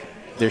blank.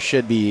 There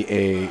should be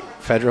a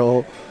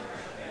federal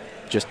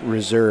just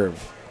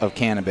reserve of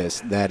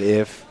cannabis that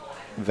if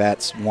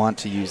vets want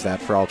to use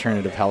that for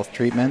alternative health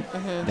treatment,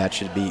 that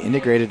should be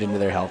integrated into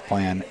their health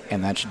plan,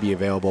 and that should be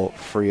available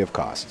free of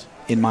cost,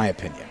 in my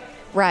opinion.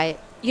 Right.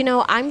 You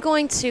know, I'm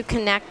going to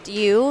connect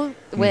you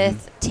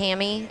with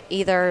Tammy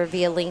either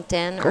via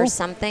LinkedIn or Cool.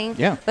 something.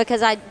 Yeah.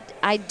 Because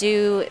I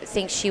do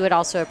think she would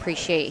also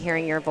appreciate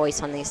hearing your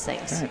voice on these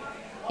things. Right.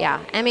 Yeah.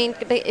 I mean,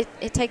 but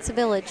it takes a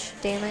village,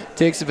 damn it.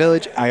 Takes a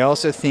village. I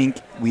also think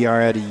we are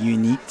at a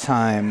unique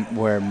time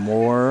where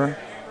more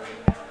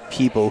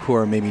people who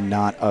are maybe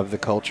not of the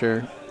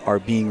culture are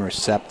being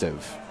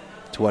receptive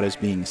to what is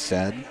being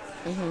said,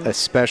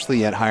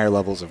 especially at higher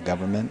levels of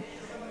government,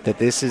 that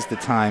this is the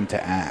time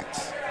to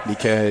act.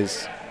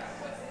 Because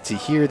to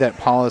hear that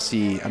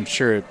policy, I'm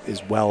sure,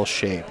 is well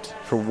shaped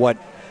for what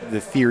the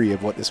theory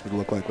of what this would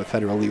look like with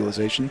federal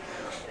legalization.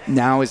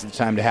 Now is the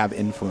time to have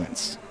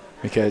influence.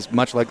 Because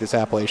much like this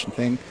Appalachian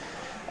thing,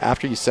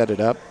 after you set it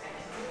up,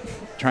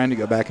 trying to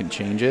go back and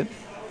change it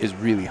is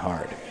really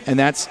hard. And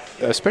that's,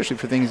 especially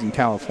for things in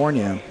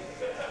California,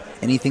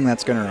 anything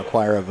that's going to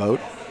require a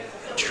vote,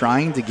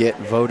 trying to get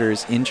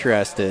voters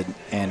interested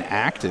and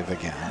active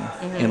again,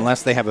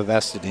 unless they have a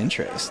vested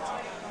interest.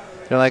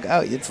 They're like,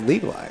 oh, it's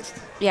legalized.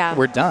 Yeah.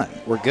 We're done.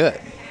 We're good.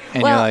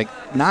 And Well, you're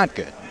like, not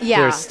good.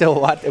 Yeah. There's still a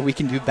lot that we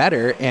can do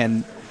better.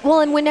 And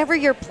Well, and whenever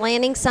you're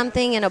planning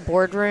something in a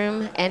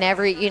boardroom and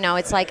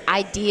it's like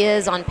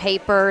ideas on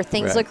paper,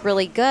 things Right. look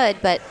really good,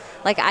 but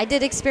like I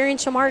did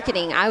experiential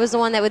marketing. I was the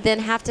one that would then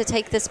have to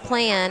take this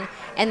plan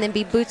and then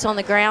be boots on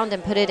the ground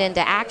and put it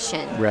into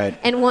action. Right.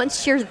 And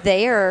once you're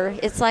there,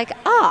 it's like,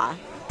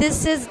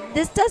 this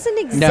doesn't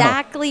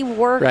exactly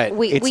work. Right.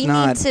 We It's need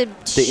not to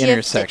the shift it.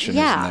 intersection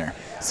isn't Yeah. there.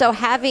 So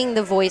having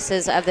the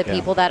voices of the Yeah.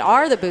 people that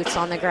are the boots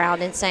on the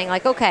ground and saying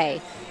like,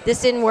 okay,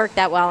 this didn't work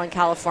that well in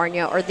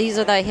California, or these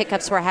are the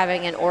hiccups we're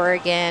having in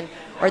Oregon,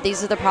 or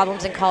these are the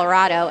problems in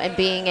Colorado, and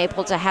being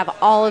able to have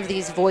all of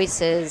these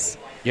voices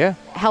yeah.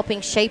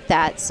 helping shape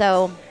that.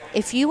 So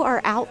if you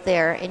are out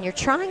there and you're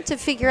trying to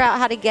figure out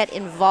how to get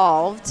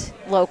involved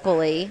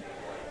locally,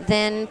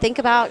 then think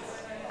about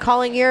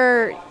calling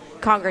your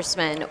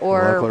congressman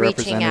or Local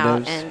reaching out.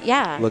 representatives.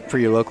 And Look for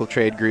your local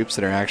trade groups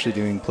that are actually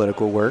doing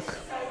political work.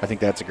 I think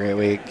that's a great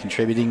way of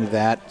contributing to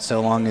that,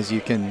 so long as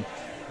you can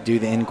do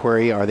the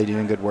inquiry. Are they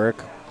doing good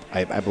work?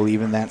 I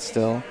believe in that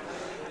still.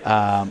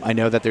 I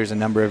know that there's a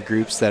number of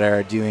groups that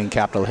are doing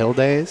Capitol Hill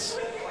Days.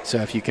 So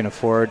if you can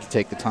afford to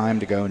take the time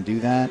to go and do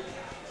that,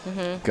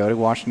 go to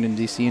Washington,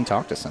 D.C. and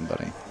talk to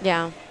somebody.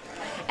 Yeah.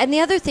 And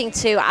the other thing,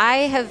 too,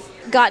 I have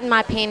gotten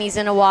my panties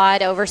in a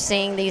wad over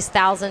seeing these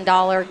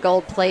 $1,000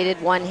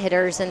 gold-plated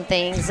one-hitters and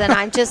things. And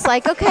I'm just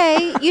like,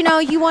 okay,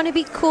 you want to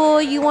be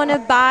cool. You want to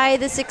buy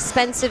this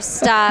expensive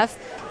stuff.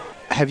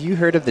 Have you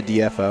heard of the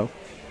DFO,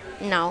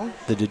 No.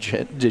 the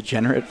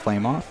Degenerate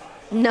Flame-Off?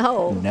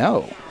 No.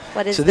 No.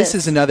 What is So this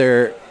this? is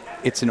another,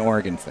 it's an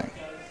Oregon thing.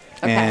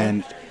 Okay.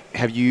 And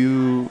have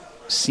you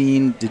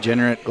seen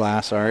Degenerate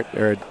glass art?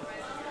 Or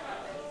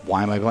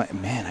why am I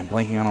blanking? Man, I'm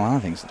blanking on a lot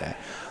of things today.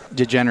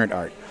 Degenerate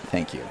art.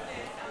 Thank you.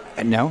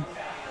 No?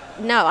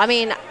 No, I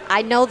mean,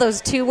 I know those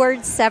two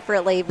words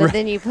separately, but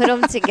then you put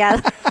them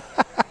together.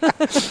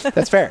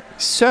 That's fair.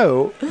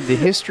 So the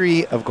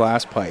history of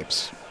glass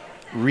pipes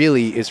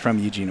really is from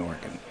Eugene,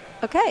 Oregon.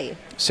 Okay.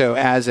 So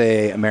as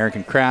a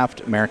American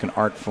craft, American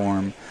art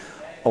form,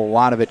 a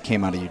lot of it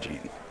came out of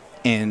Eugene.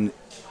 And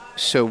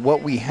so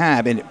what we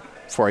have, and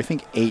for I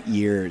think 8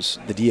 years,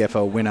 the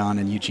DFO went on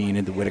in Eugene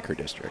in the Whitaker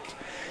district.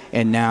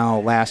 And now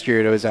last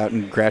year it was out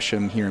in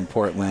Gresham here in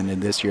Portland,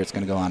 and this year it's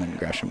going to go on in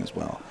Gresham as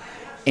well.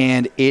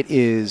 And it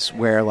is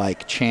where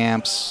like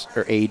Champs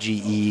or AGE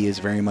is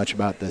very much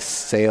about the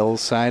sales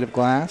side of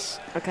glass.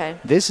 Okay.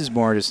 This is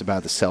more just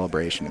about the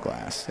celebration of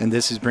glass. And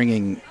this is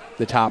bringing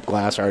the top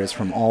glass artists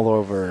from all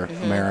over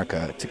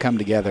America to come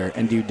together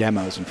and do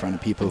demos in front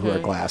of people who are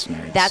glass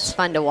nerds. That's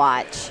fun to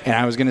watch. And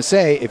I was going to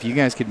say, if you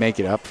guys could make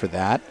it up for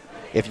that,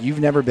 if you've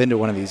never been to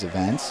one of these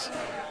events,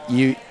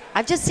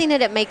 I've just seen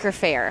it at Maker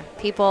Faire.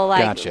 People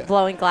like Gotcha.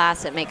 blowing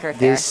glass at Maker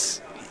Faire.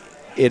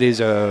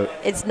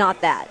 It's not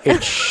that.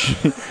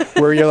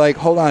 Where you're like,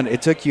 hold on,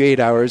 it took you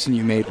 8 hours and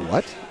you made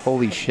what?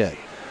 Holy shit.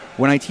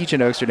 When I teach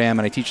at Amsterdam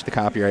and I teach the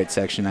copyright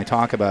section, I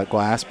talk about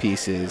glass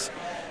pieces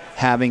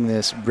having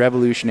this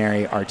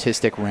revolutionary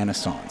artistic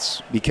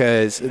renaissance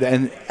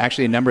and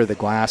actually a number of the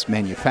glass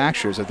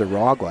manufacturers of the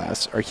raw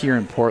glass are here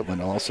in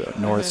Portland also.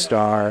 North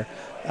Star,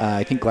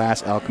 I think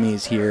Glass Alchemy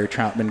is here.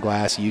 Troutman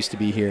Glass used to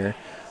be here.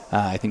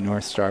 I think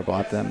North Star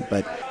bought them.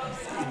 But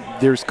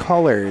there's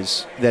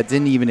colors that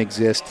didn't even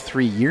exist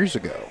 3 years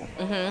ago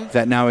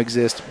that now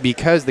exist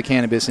because the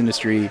cannabis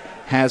industry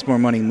has more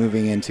money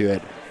moving into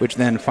it, which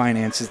then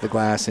finances the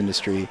glass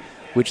industry,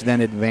 which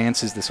then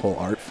advances this whole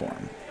art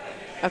form.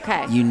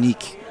 Okay.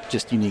 Unique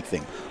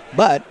thing.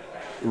 But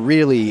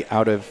really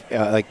out of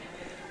like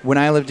when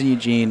I lived in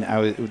Eugene,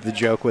 the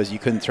joke was you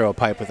couldn't throw a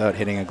pipe without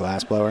hitting a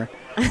glass blower,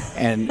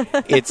 and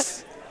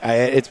it's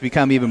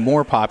become even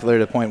more popular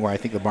to the point where I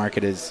think the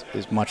market is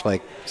much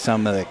like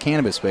some of the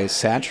cannabis space,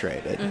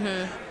 saturated.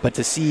 But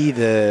to see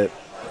the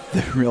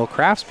real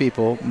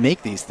craftspeople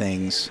make these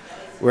things,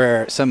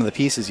 where some of the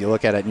pieces you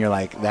look at it and you're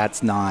like,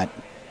 that's not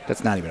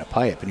even a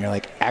pipe, and you're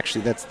like,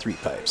 actually that's 3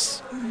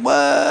 pipes.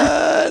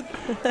 What?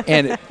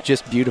 And it's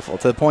just beautiful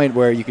to the point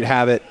where you could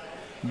have it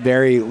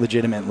very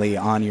legitimately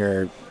on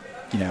your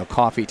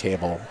coffee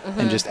table,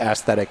 and just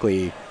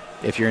aesthetically,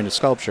 if you're into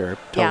sculpture,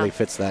 totally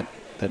fits that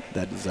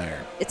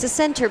desire. It's a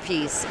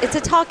centerpiece. It's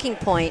a talking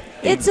point.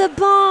 It's a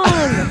bong.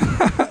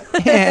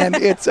 And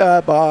it's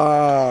a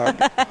bong.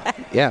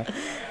 Yeah.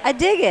 I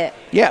dig it.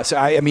 Yeah. So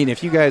I mean,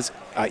 if you guys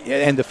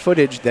and the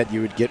footage that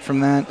you would get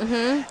from that,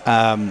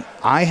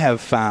 I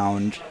have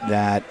found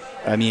that,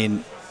 I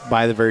mean,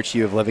 by the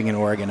virtue of living in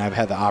Oregon, I've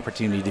had the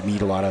opportunity to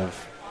meet a lot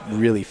of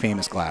really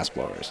famous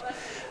glassblowers.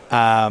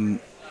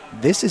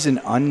 This is an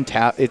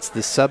untapped, it's the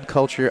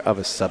subculture of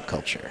a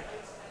subculture.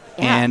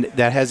 Yeah. And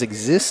that has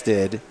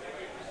existed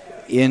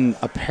in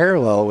a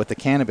parallel with the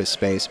cannabis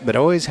space, but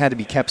always had to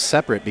be kept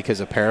separate because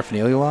of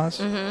paraphernalia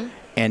laws.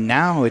 And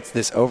now it's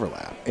this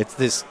overlap. It's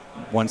this,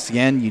 once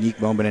again,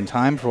 unique moment in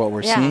time for what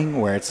we're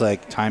seeing, where it's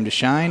like time to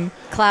shine.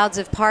 Clouds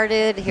have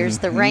parted. Here's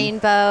the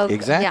rainbow.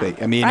 Exactly.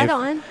 Yeah. I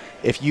mean,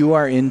 if you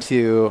are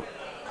into,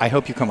 I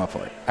hope you come up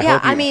for it.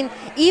 I mean,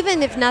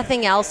 even if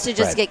nothing else, to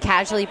just get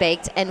casually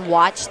baked and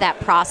watch that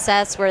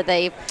process where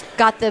they've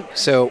got the.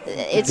 So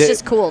it's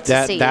just cool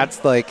to see.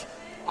 That's like,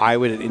 I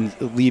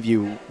would leave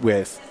you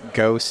with,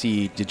 go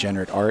see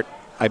Degenerate Art.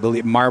 I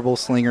believe Marble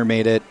Slinger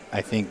made it,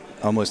 I think,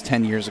 almost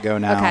 10 years ago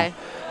now. Okay.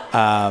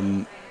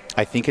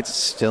 I think it's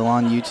still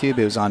on YouTube.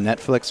 It was on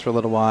Netflix for a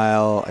little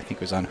while. I think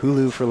it was on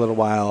Hulu for a little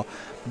while.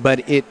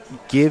 But it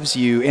gives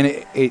you, and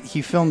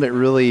he filmed it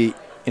really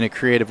in a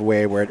creative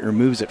way where it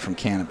removes it from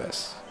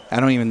cannabis. I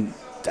don't even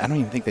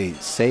think they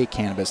say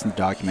cannabis in the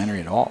documentary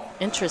at all.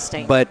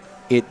 Interesting. But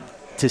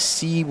to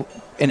see,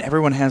 and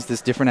everyone has this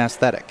different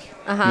aesthetic.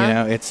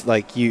 It's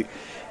like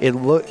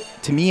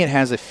to me it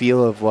has a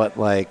feel of what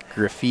like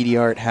graffiti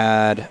art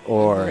had,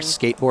 or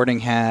skateboarding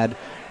had,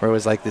 where it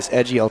was like this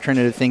edgy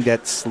alternative thing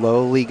that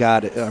slowly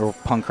got, or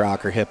punk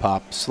rock or hip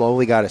hop,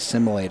 slowly got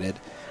assimilated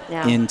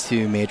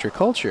into major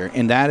culture.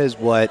 And that is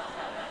what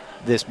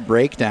this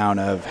breakdown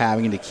of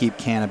having to keep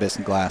cannabis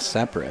and glass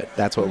separate,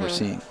 that's what we're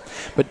seeing.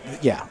 But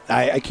yeah,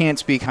 I can't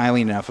speak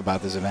highly enough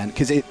about this event,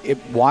 because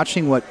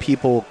watching what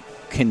people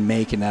can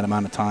make in that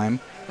amount of time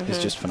is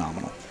just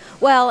phenomenal.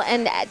 Well,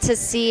 and to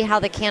see how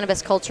the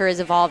cannabis culture is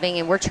evolving,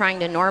 and we're trying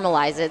to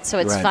normalize it, so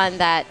it's fun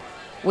that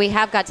we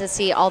have got to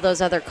see all those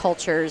other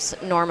cultures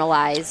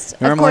normalized.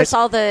 Of course,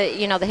 all the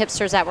the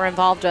hipsters that were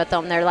involved with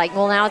them, they're like,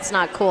 well, now it's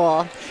not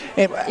cool.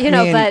 But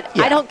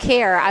I don't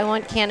care. I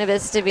want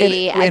cannabis to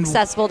be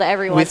accessible to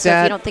everyone. So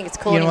if you don't think it's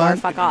cool anymore,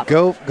 fuck off.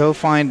 Go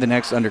find the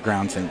next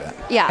underground thing then.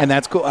 Yeah. And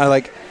that's cool. I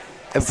like.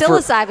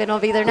 Psilocybin will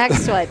be their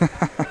next one.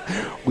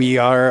 We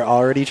are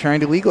already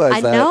trying to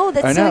legalize that. I know.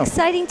 That's so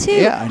exciting, too.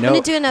 Yeah, I know. I'm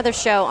going to do another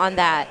show on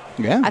that.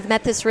 Yeah. I've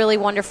met this really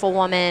wonderful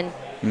woman.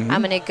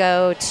 I'm going to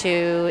go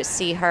to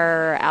see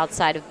her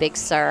outside of Big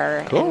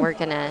Sur. Cool. And we're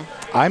going to...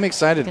 I'm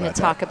excited about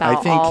that. talk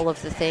about all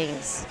of the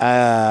things.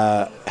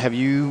 Have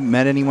you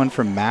met anyone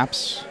from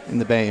MAPS in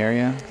the Bay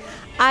Area?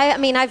 I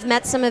mean, I've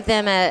met some of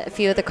them at a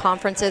few of the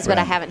conferences, but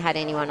I haven't had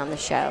anyone on the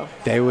show.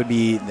 They would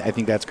be... I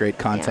think that's great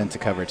content to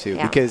cover, too.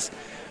 Yeah. Because...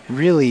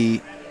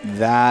 really,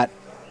 that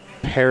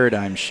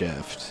paradigm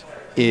shift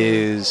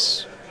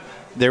is,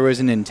 there was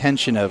an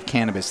intention of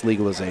cannabis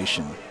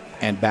legalization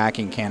and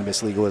backing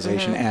cannabis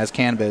legalization as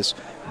cannabis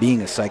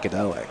being a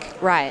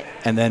psychedelic. Right.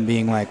 And then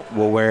being like,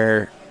 well,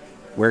 where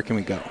can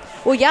we go?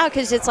 Well, yeah,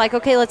 because it's like,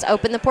 okay, let's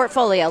open the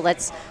portfolio.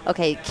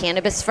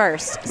 Cannabis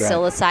first,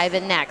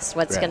 psilocybin next.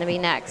 What's going to be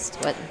next?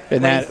 What do you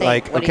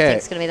think? What do you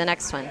think is going to be the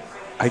next one?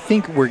 I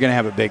think we're going to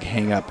have a big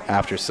hang-up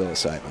after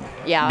psilocybin.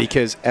 Yeah.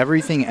 Because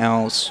everything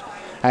else...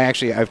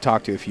 I've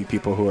talked to a few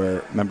people who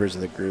are members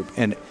of the group,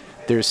 and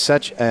there's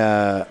such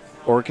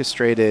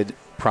orchestrated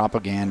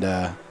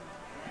propaganda,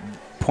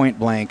 point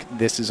blank,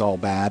 this is all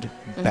bad,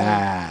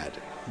 that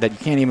you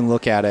can't even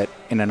look at it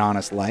in an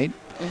honest light.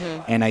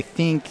 And I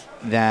think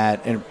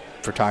that, and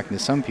for talking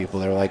to some people,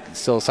 they're like,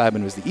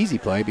 psilocybin was the easy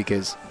play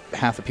because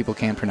half the people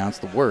can't pronounce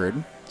the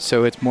word,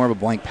 so it's more of a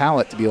blank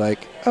palette to be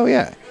like, oh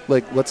yeah,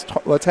 like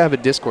let's have a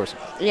discourse.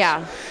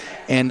 Yeah.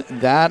 And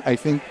that, I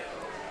think,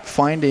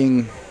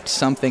 finding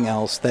something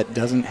else that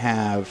doesn't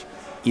have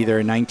either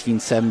a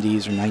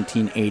 1970s or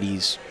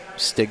 1980s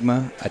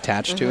stigma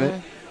attached to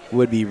it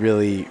would be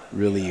really,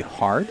 really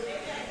hard.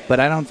 But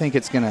I don't think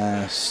it's going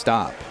to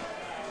stop.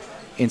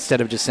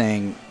 Instead of just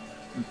saying,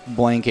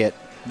 blanket,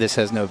 this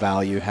has no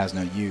value, has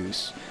no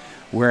use.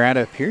 We're at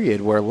a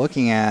period where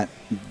looking at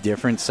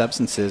different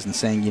substances and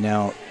saying,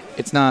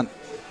 it's not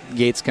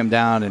gates come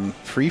down and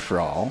free for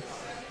all,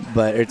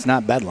 but it's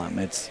not bedlam.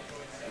 It's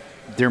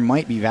there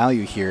might be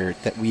value here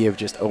that we have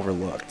just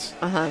overlooked.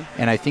 Uh-huh.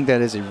 And I think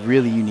that is a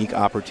really unique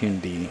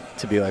opportunity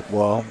to be like,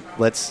 well,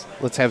 let's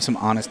have some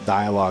honest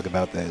dialogue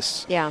about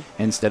this. Yeah.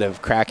 Instead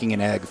of cracking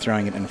an egg,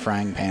 throwing it in a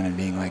frying pan and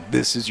being like,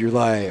 this is your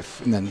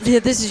life. And then Yeah,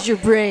 this is your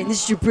brain.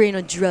 This is your brain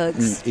on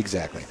drugs.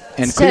 exactly.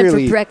 And It's time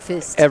clearly for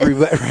breakfast.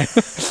 everybody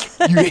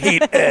you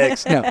hate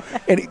eggs. No.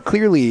 And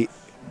clearly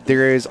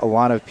there is a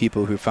lot of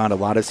people who found a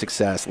lot of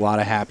success, a lot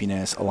of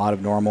happiness, a lot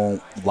of normal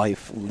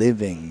life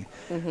living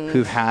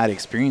who've had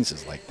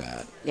experiences like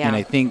that. Yeah. And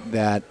I think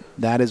that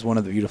is one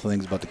of the beautiful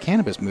things about the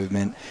cannabis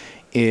movement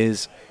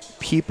is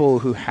people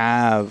who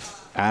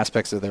have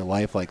aspects of their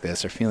life like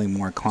this are feeling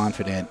more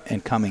confident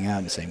and coming out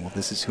and saying, well,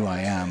 this is who I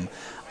am.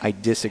 I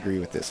disagree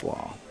with this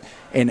law.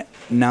 And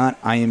not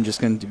I am just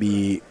going to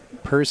be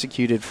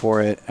persecuted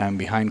for it. I'm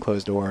behind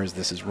closed doors.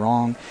 This is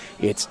wrong.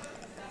 It's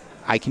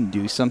I can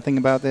do something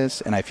about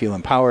this, and I feel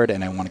empowered,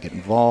 and I want to get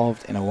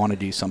involved, and I want to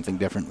do something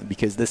differently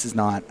because this is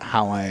not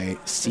how I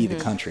see the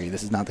country.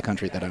 This is not the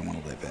country that I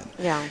want to live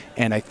in. Yeah.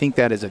 And I think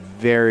that is a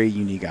very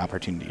unique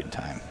opportunity in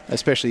time,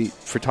 especially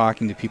for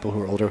talking to people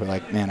who are older who are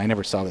like, man, I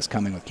never saw this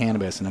coming with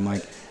cannabis. And I'm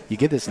like, you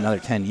give this another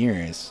 10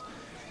 years,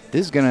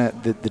 this is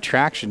going to, the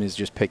traction is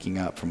just picking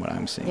up from what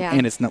I'm seeing. Yeah.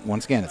 And it's not,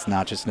 once again, it's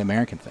not just an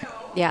American thing.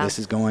 Yeah. This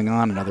is going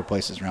on in other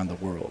places around the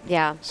world.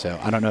 Yeah. So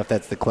I don't know if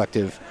that's the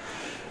collective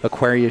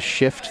Aquarius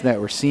shift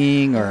that we're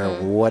seeing or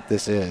what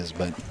this is,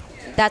 but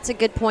That's a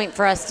good point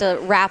for us to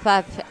wrap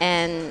up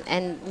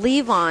and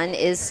leave on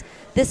is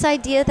this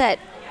idea that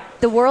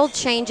the world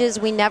changes,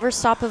 we never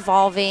stop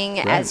evolving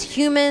as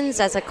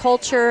humans, as a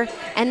culture,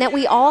 and that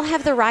we all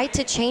have the right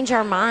to change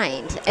our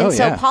mind.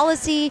 And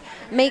policy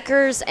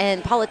makers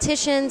and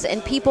politicians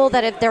and people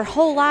that have their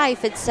whole life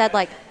had said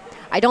like,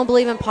 I don't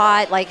believe in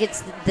pot, like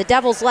it's the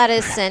devil's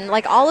lettuce and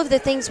like all of the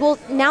things. Well,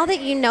 now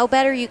that you know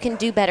better, you can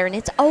do better. And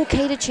it's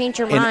okay to change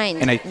your mind.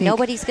 And I think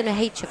nobody's going to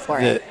hate you for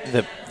it.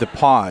 The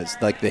pause,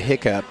 like the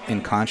hiccup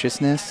in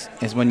consciousness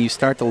is when you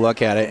start to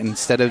look at it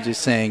instead of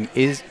just saying,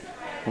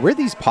 were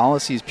these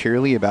policies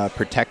purely about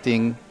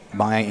protecting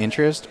my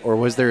interest or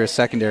was there a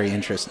secondary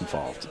interest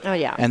involved? Oh,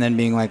 yeah. And then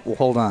being like, well,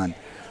 hold on.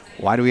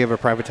 Why do we have a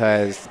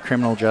privatized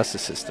criminal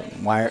justice system?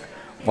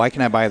 Why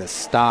can I buy the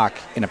stock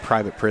in a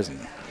private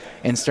prison?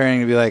 And starting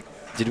to be like,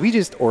 did we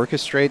just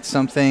orchestrate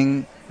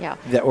something? Yeah.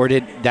 Or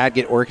did that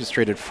get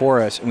orchestrated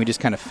for us and we just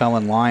kind of fell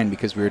in line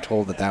because we were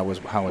told that was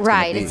how it's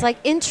right. going to be? It's like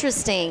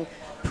interesting.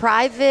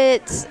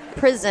 Private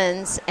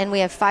prisons, and we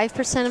have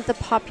 5% of the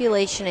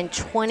population and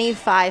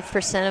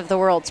 25% of the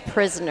world's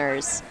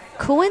prisoners.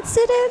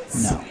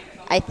 Coincidence? No.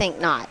 I think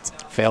not.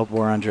 Failed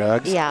war on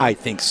drugs? Yeah. I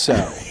think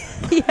so.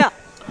 Yeah.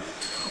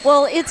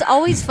 Well, it's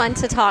always fun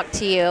to talk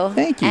to you.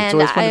 Thank you. And it's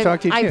always fun to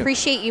talk to you, too. I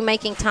appreciate you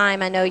making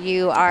time. I know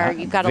you've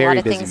got a Very lot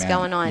of busy, things man.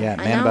 going on. Yeah,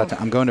 I man, know.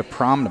 I'm going to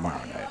prom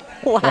tomorrow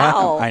night.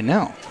 Wow. I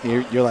know.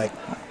 You're like,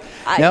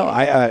 no,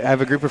 I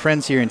have a group of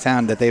friends here in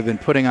town that they've been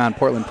putting on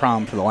Portland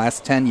prom for the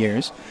last 10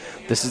 years.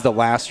 This is the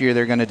last year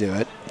they're going to do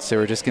it. So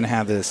we're just going to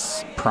have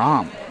this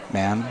prom,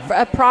 man.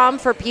 A prom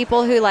for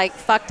people who like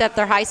fucked up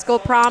their high school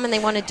prom and they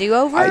want to do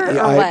over or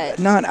what?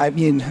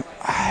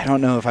 I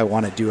don't know if I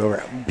want to do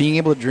over. Being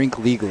able to drink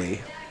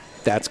legally,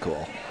 that's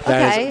cool.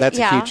 That's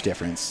a huge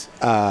difference.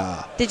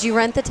 Did you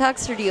rent the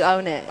tux or do you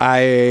own it?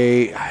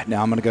 I'm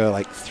gonna go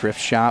like thrift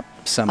shop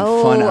some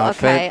fun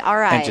outfit okay, all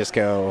right. and just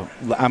go.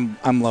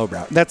 I'm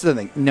lowbrow. That's the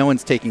thing. No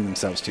one's taking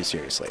themselves too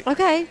seriously.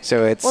 Okay.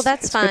 So it's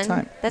that's it's fun. A good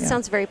time. That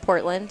sounds very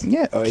Portland.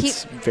 Yeah.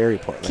 It's very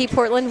Portland. Keep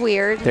Portland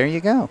weird. There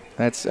you go.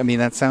 That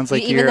sounds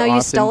like even though you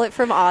Austin. stole it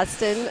from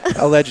Austin.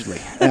 Allegedly,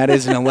 that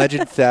is an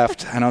alleged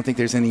theft. I don't think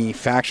there's any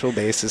factual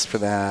basis for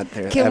that.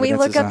 Can we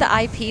look up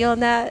the IP on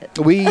that?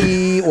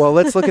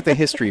 Let's look at the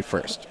history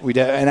first.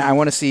 And I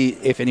want to see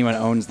if anyone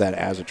owns that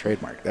as a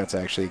trademark. That's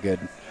actually good.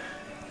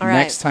 All right.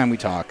 Next time we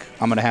talk,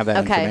 I'm going to have that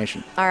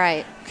information. All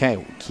right.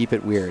 Okay, keep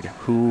it weird.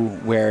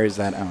 Where is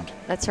that owned?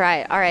 That's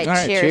right. All right,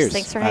 cheers.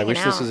 Thanks for hanging out. I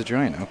wish this was a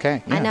joint.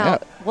 Okay. Yeah, I know. Yeah.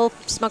 We'll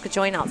smoke a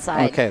joint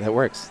outside. Okay, that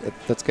works.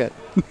 That's good.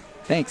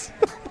 Thanks.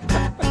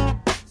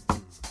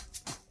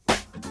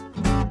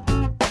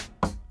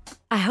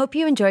 I hope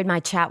you enjoyed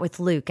my chat with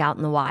Luke out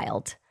in the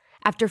wild.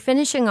 After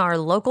finishing our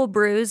local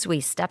brews,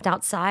 we stepped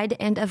outside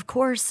and, of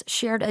course,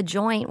 shared a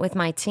joint with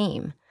my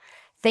team.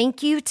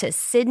 Thank you to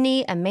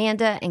Sydney,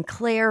 Amanda, and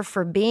Claire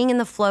for being in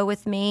the flow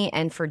with me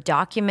and for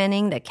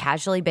documenting the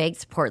Casually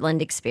Baked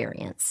Portland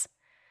experience.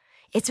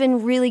 It's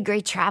been really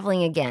great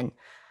traveling again,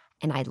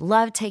 and I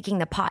love taking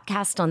the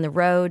podcast on the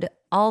road,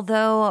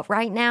 although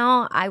right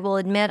now I will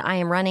admit I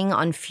am running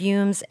on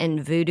fumes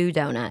and voodoo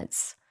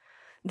donuts.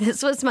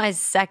 This was my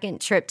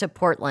second trip to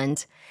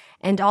Portland,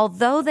 and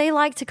although they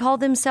like to call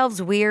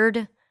themselves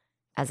weird,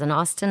 as an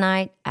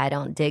Austinite, I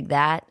don't dig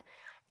that.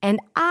 And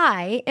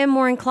I am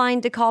more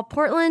inclined to call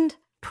Portland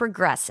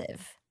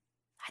progressive.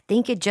 I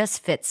think it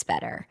just fits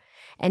better.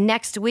 And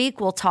next week,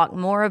 we'll talk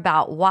more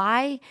about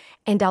why,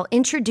 and I'll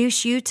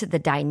introduce you to the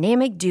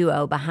dynamic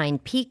duo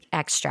behind Peak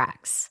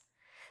Extracts.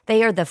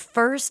 They are the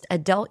first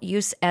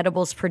adult-use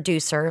edibles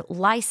producer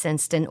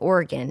licensed in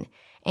Oregon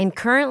and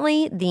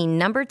currently the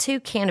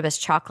 #2 cannabis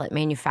chocolate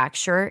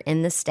manufacturer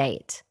in the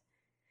state.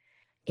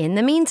 In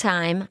the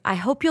meantime, I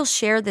hope you'll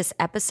share this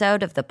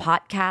episode of the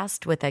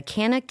podcast with a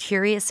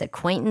canna-curious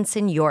acquaintance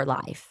in your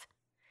life.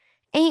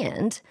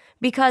 And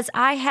because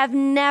I have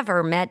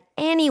never met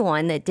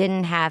anyone that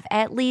didn't have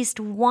at least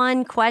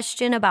one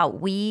question about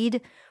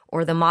weed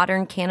or the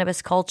modern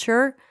cannabis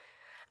culture,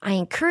 I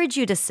encourage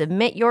you to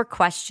submit your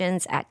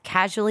questions at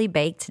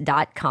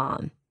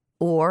casuallybaked.com.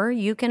 Or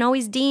you can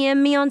always DM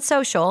me on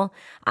social.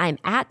 I'm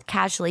at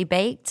Casually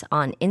Baked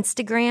on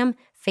Instagram,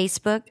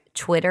 Facebook,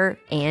 Twitter,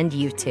 and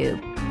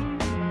YouTube.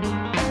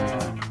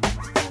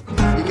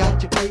 You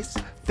got your face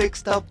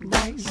fixed up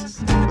nice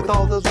with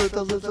all those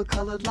little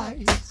colored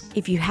lights.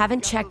 If you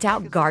haven't checked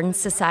out Garden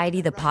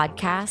Society, the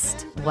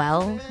podcast,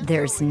 well,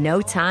 there's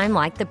no time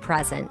like the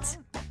present.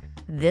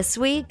 This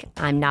week,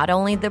 I'm not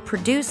only the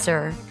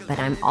producer, but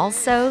I'm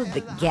also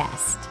the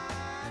guest.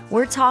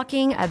 We're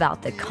talking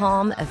about the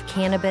calm of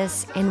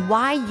cannabis and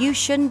why you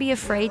shouldn't be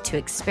afraid to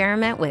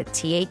experiment with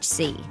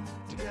THC.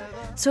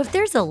 So if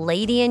there's a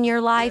lady in your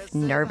life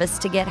nervous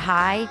to get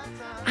high,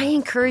 I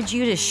encourage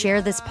you to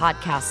share this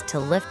podcast to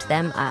lift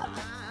them up.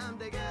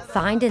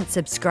 Find and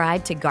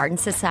subscribe to Garden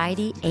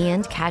Society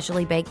and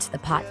Casually Baked the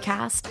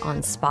podcast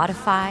on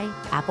Spotify,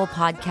 Apple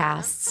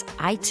Podcasts,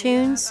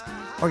 iTunes,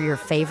 or your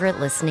favorite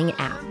listening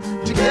app.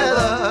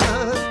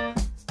 Together.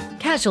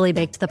 Casually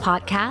Baked the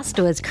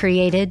podcast was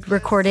created,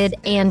 recorded,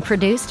 and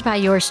produced by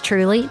yours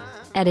truly.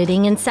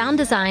 Editing and sound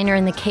design are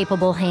in the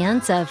capable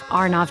hands of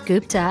Arnav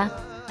Gupta.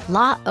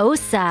 La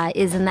Osa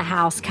is in the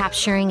house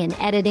capturing and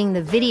editing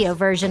the video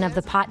version of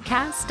the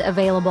podcast,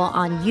 available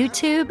on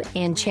YouTube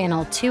and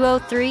channel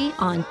 203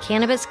 on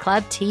Cannabis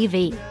Club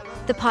TV.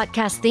 The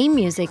podcast theme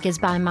music is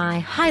by my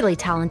highly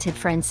talented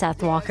friend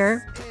Seth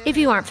Walker. If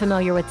you aren't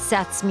familiar with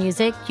Seth's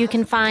music, you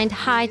can find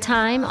High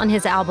Time on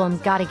his album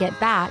Gotta Get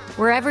Back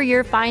wherever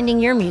you're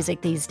finding your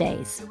music these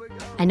days.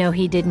 I know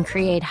he didn't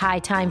create High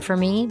Time for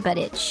me, but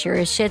it sure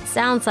as shit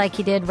sounds like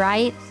he did,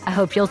 right? I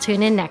hope you'll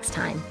tune in next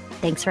time.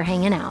 Thanks for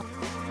hanging out.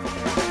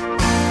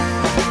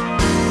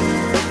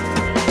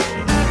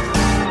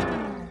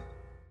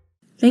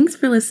 Thanks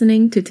for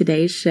listening to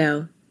today's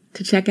show.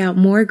 To check out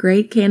more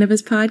great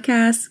cannabis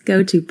podcasts,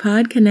 go to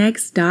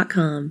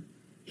podconnects.com.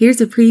 Here's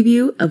a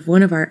preview of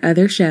one of our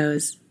other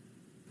shows.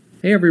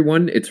 Hey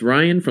everyone, it's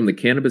Ryan from the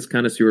Cannabis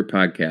Connoisseur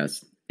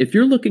Podcast. If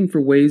you're looking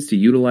for ways to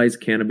utilize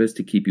cannabis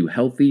to keep you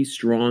healthy,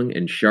 strong,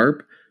 and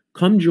sharp,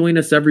 come join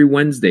us every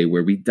Wednesday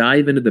where we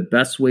dive into the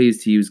best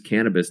ways to use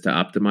cannabis to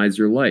optimize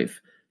your life.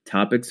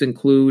 Topics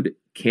include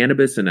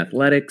cannabis and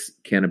athletics,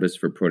 cannabis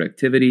for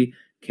productivity,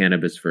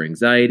 cannabis for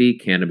anxiety,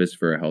 cannabis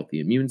for a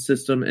healthy immune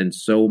system, and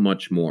so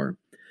much more.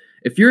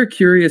 If you're a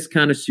curious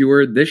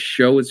connoisseur, this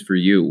show is for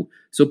you.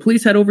 So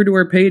please head over to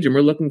our page and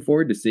we're looking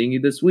forward to seeing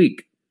you this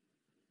week.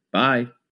 Bye.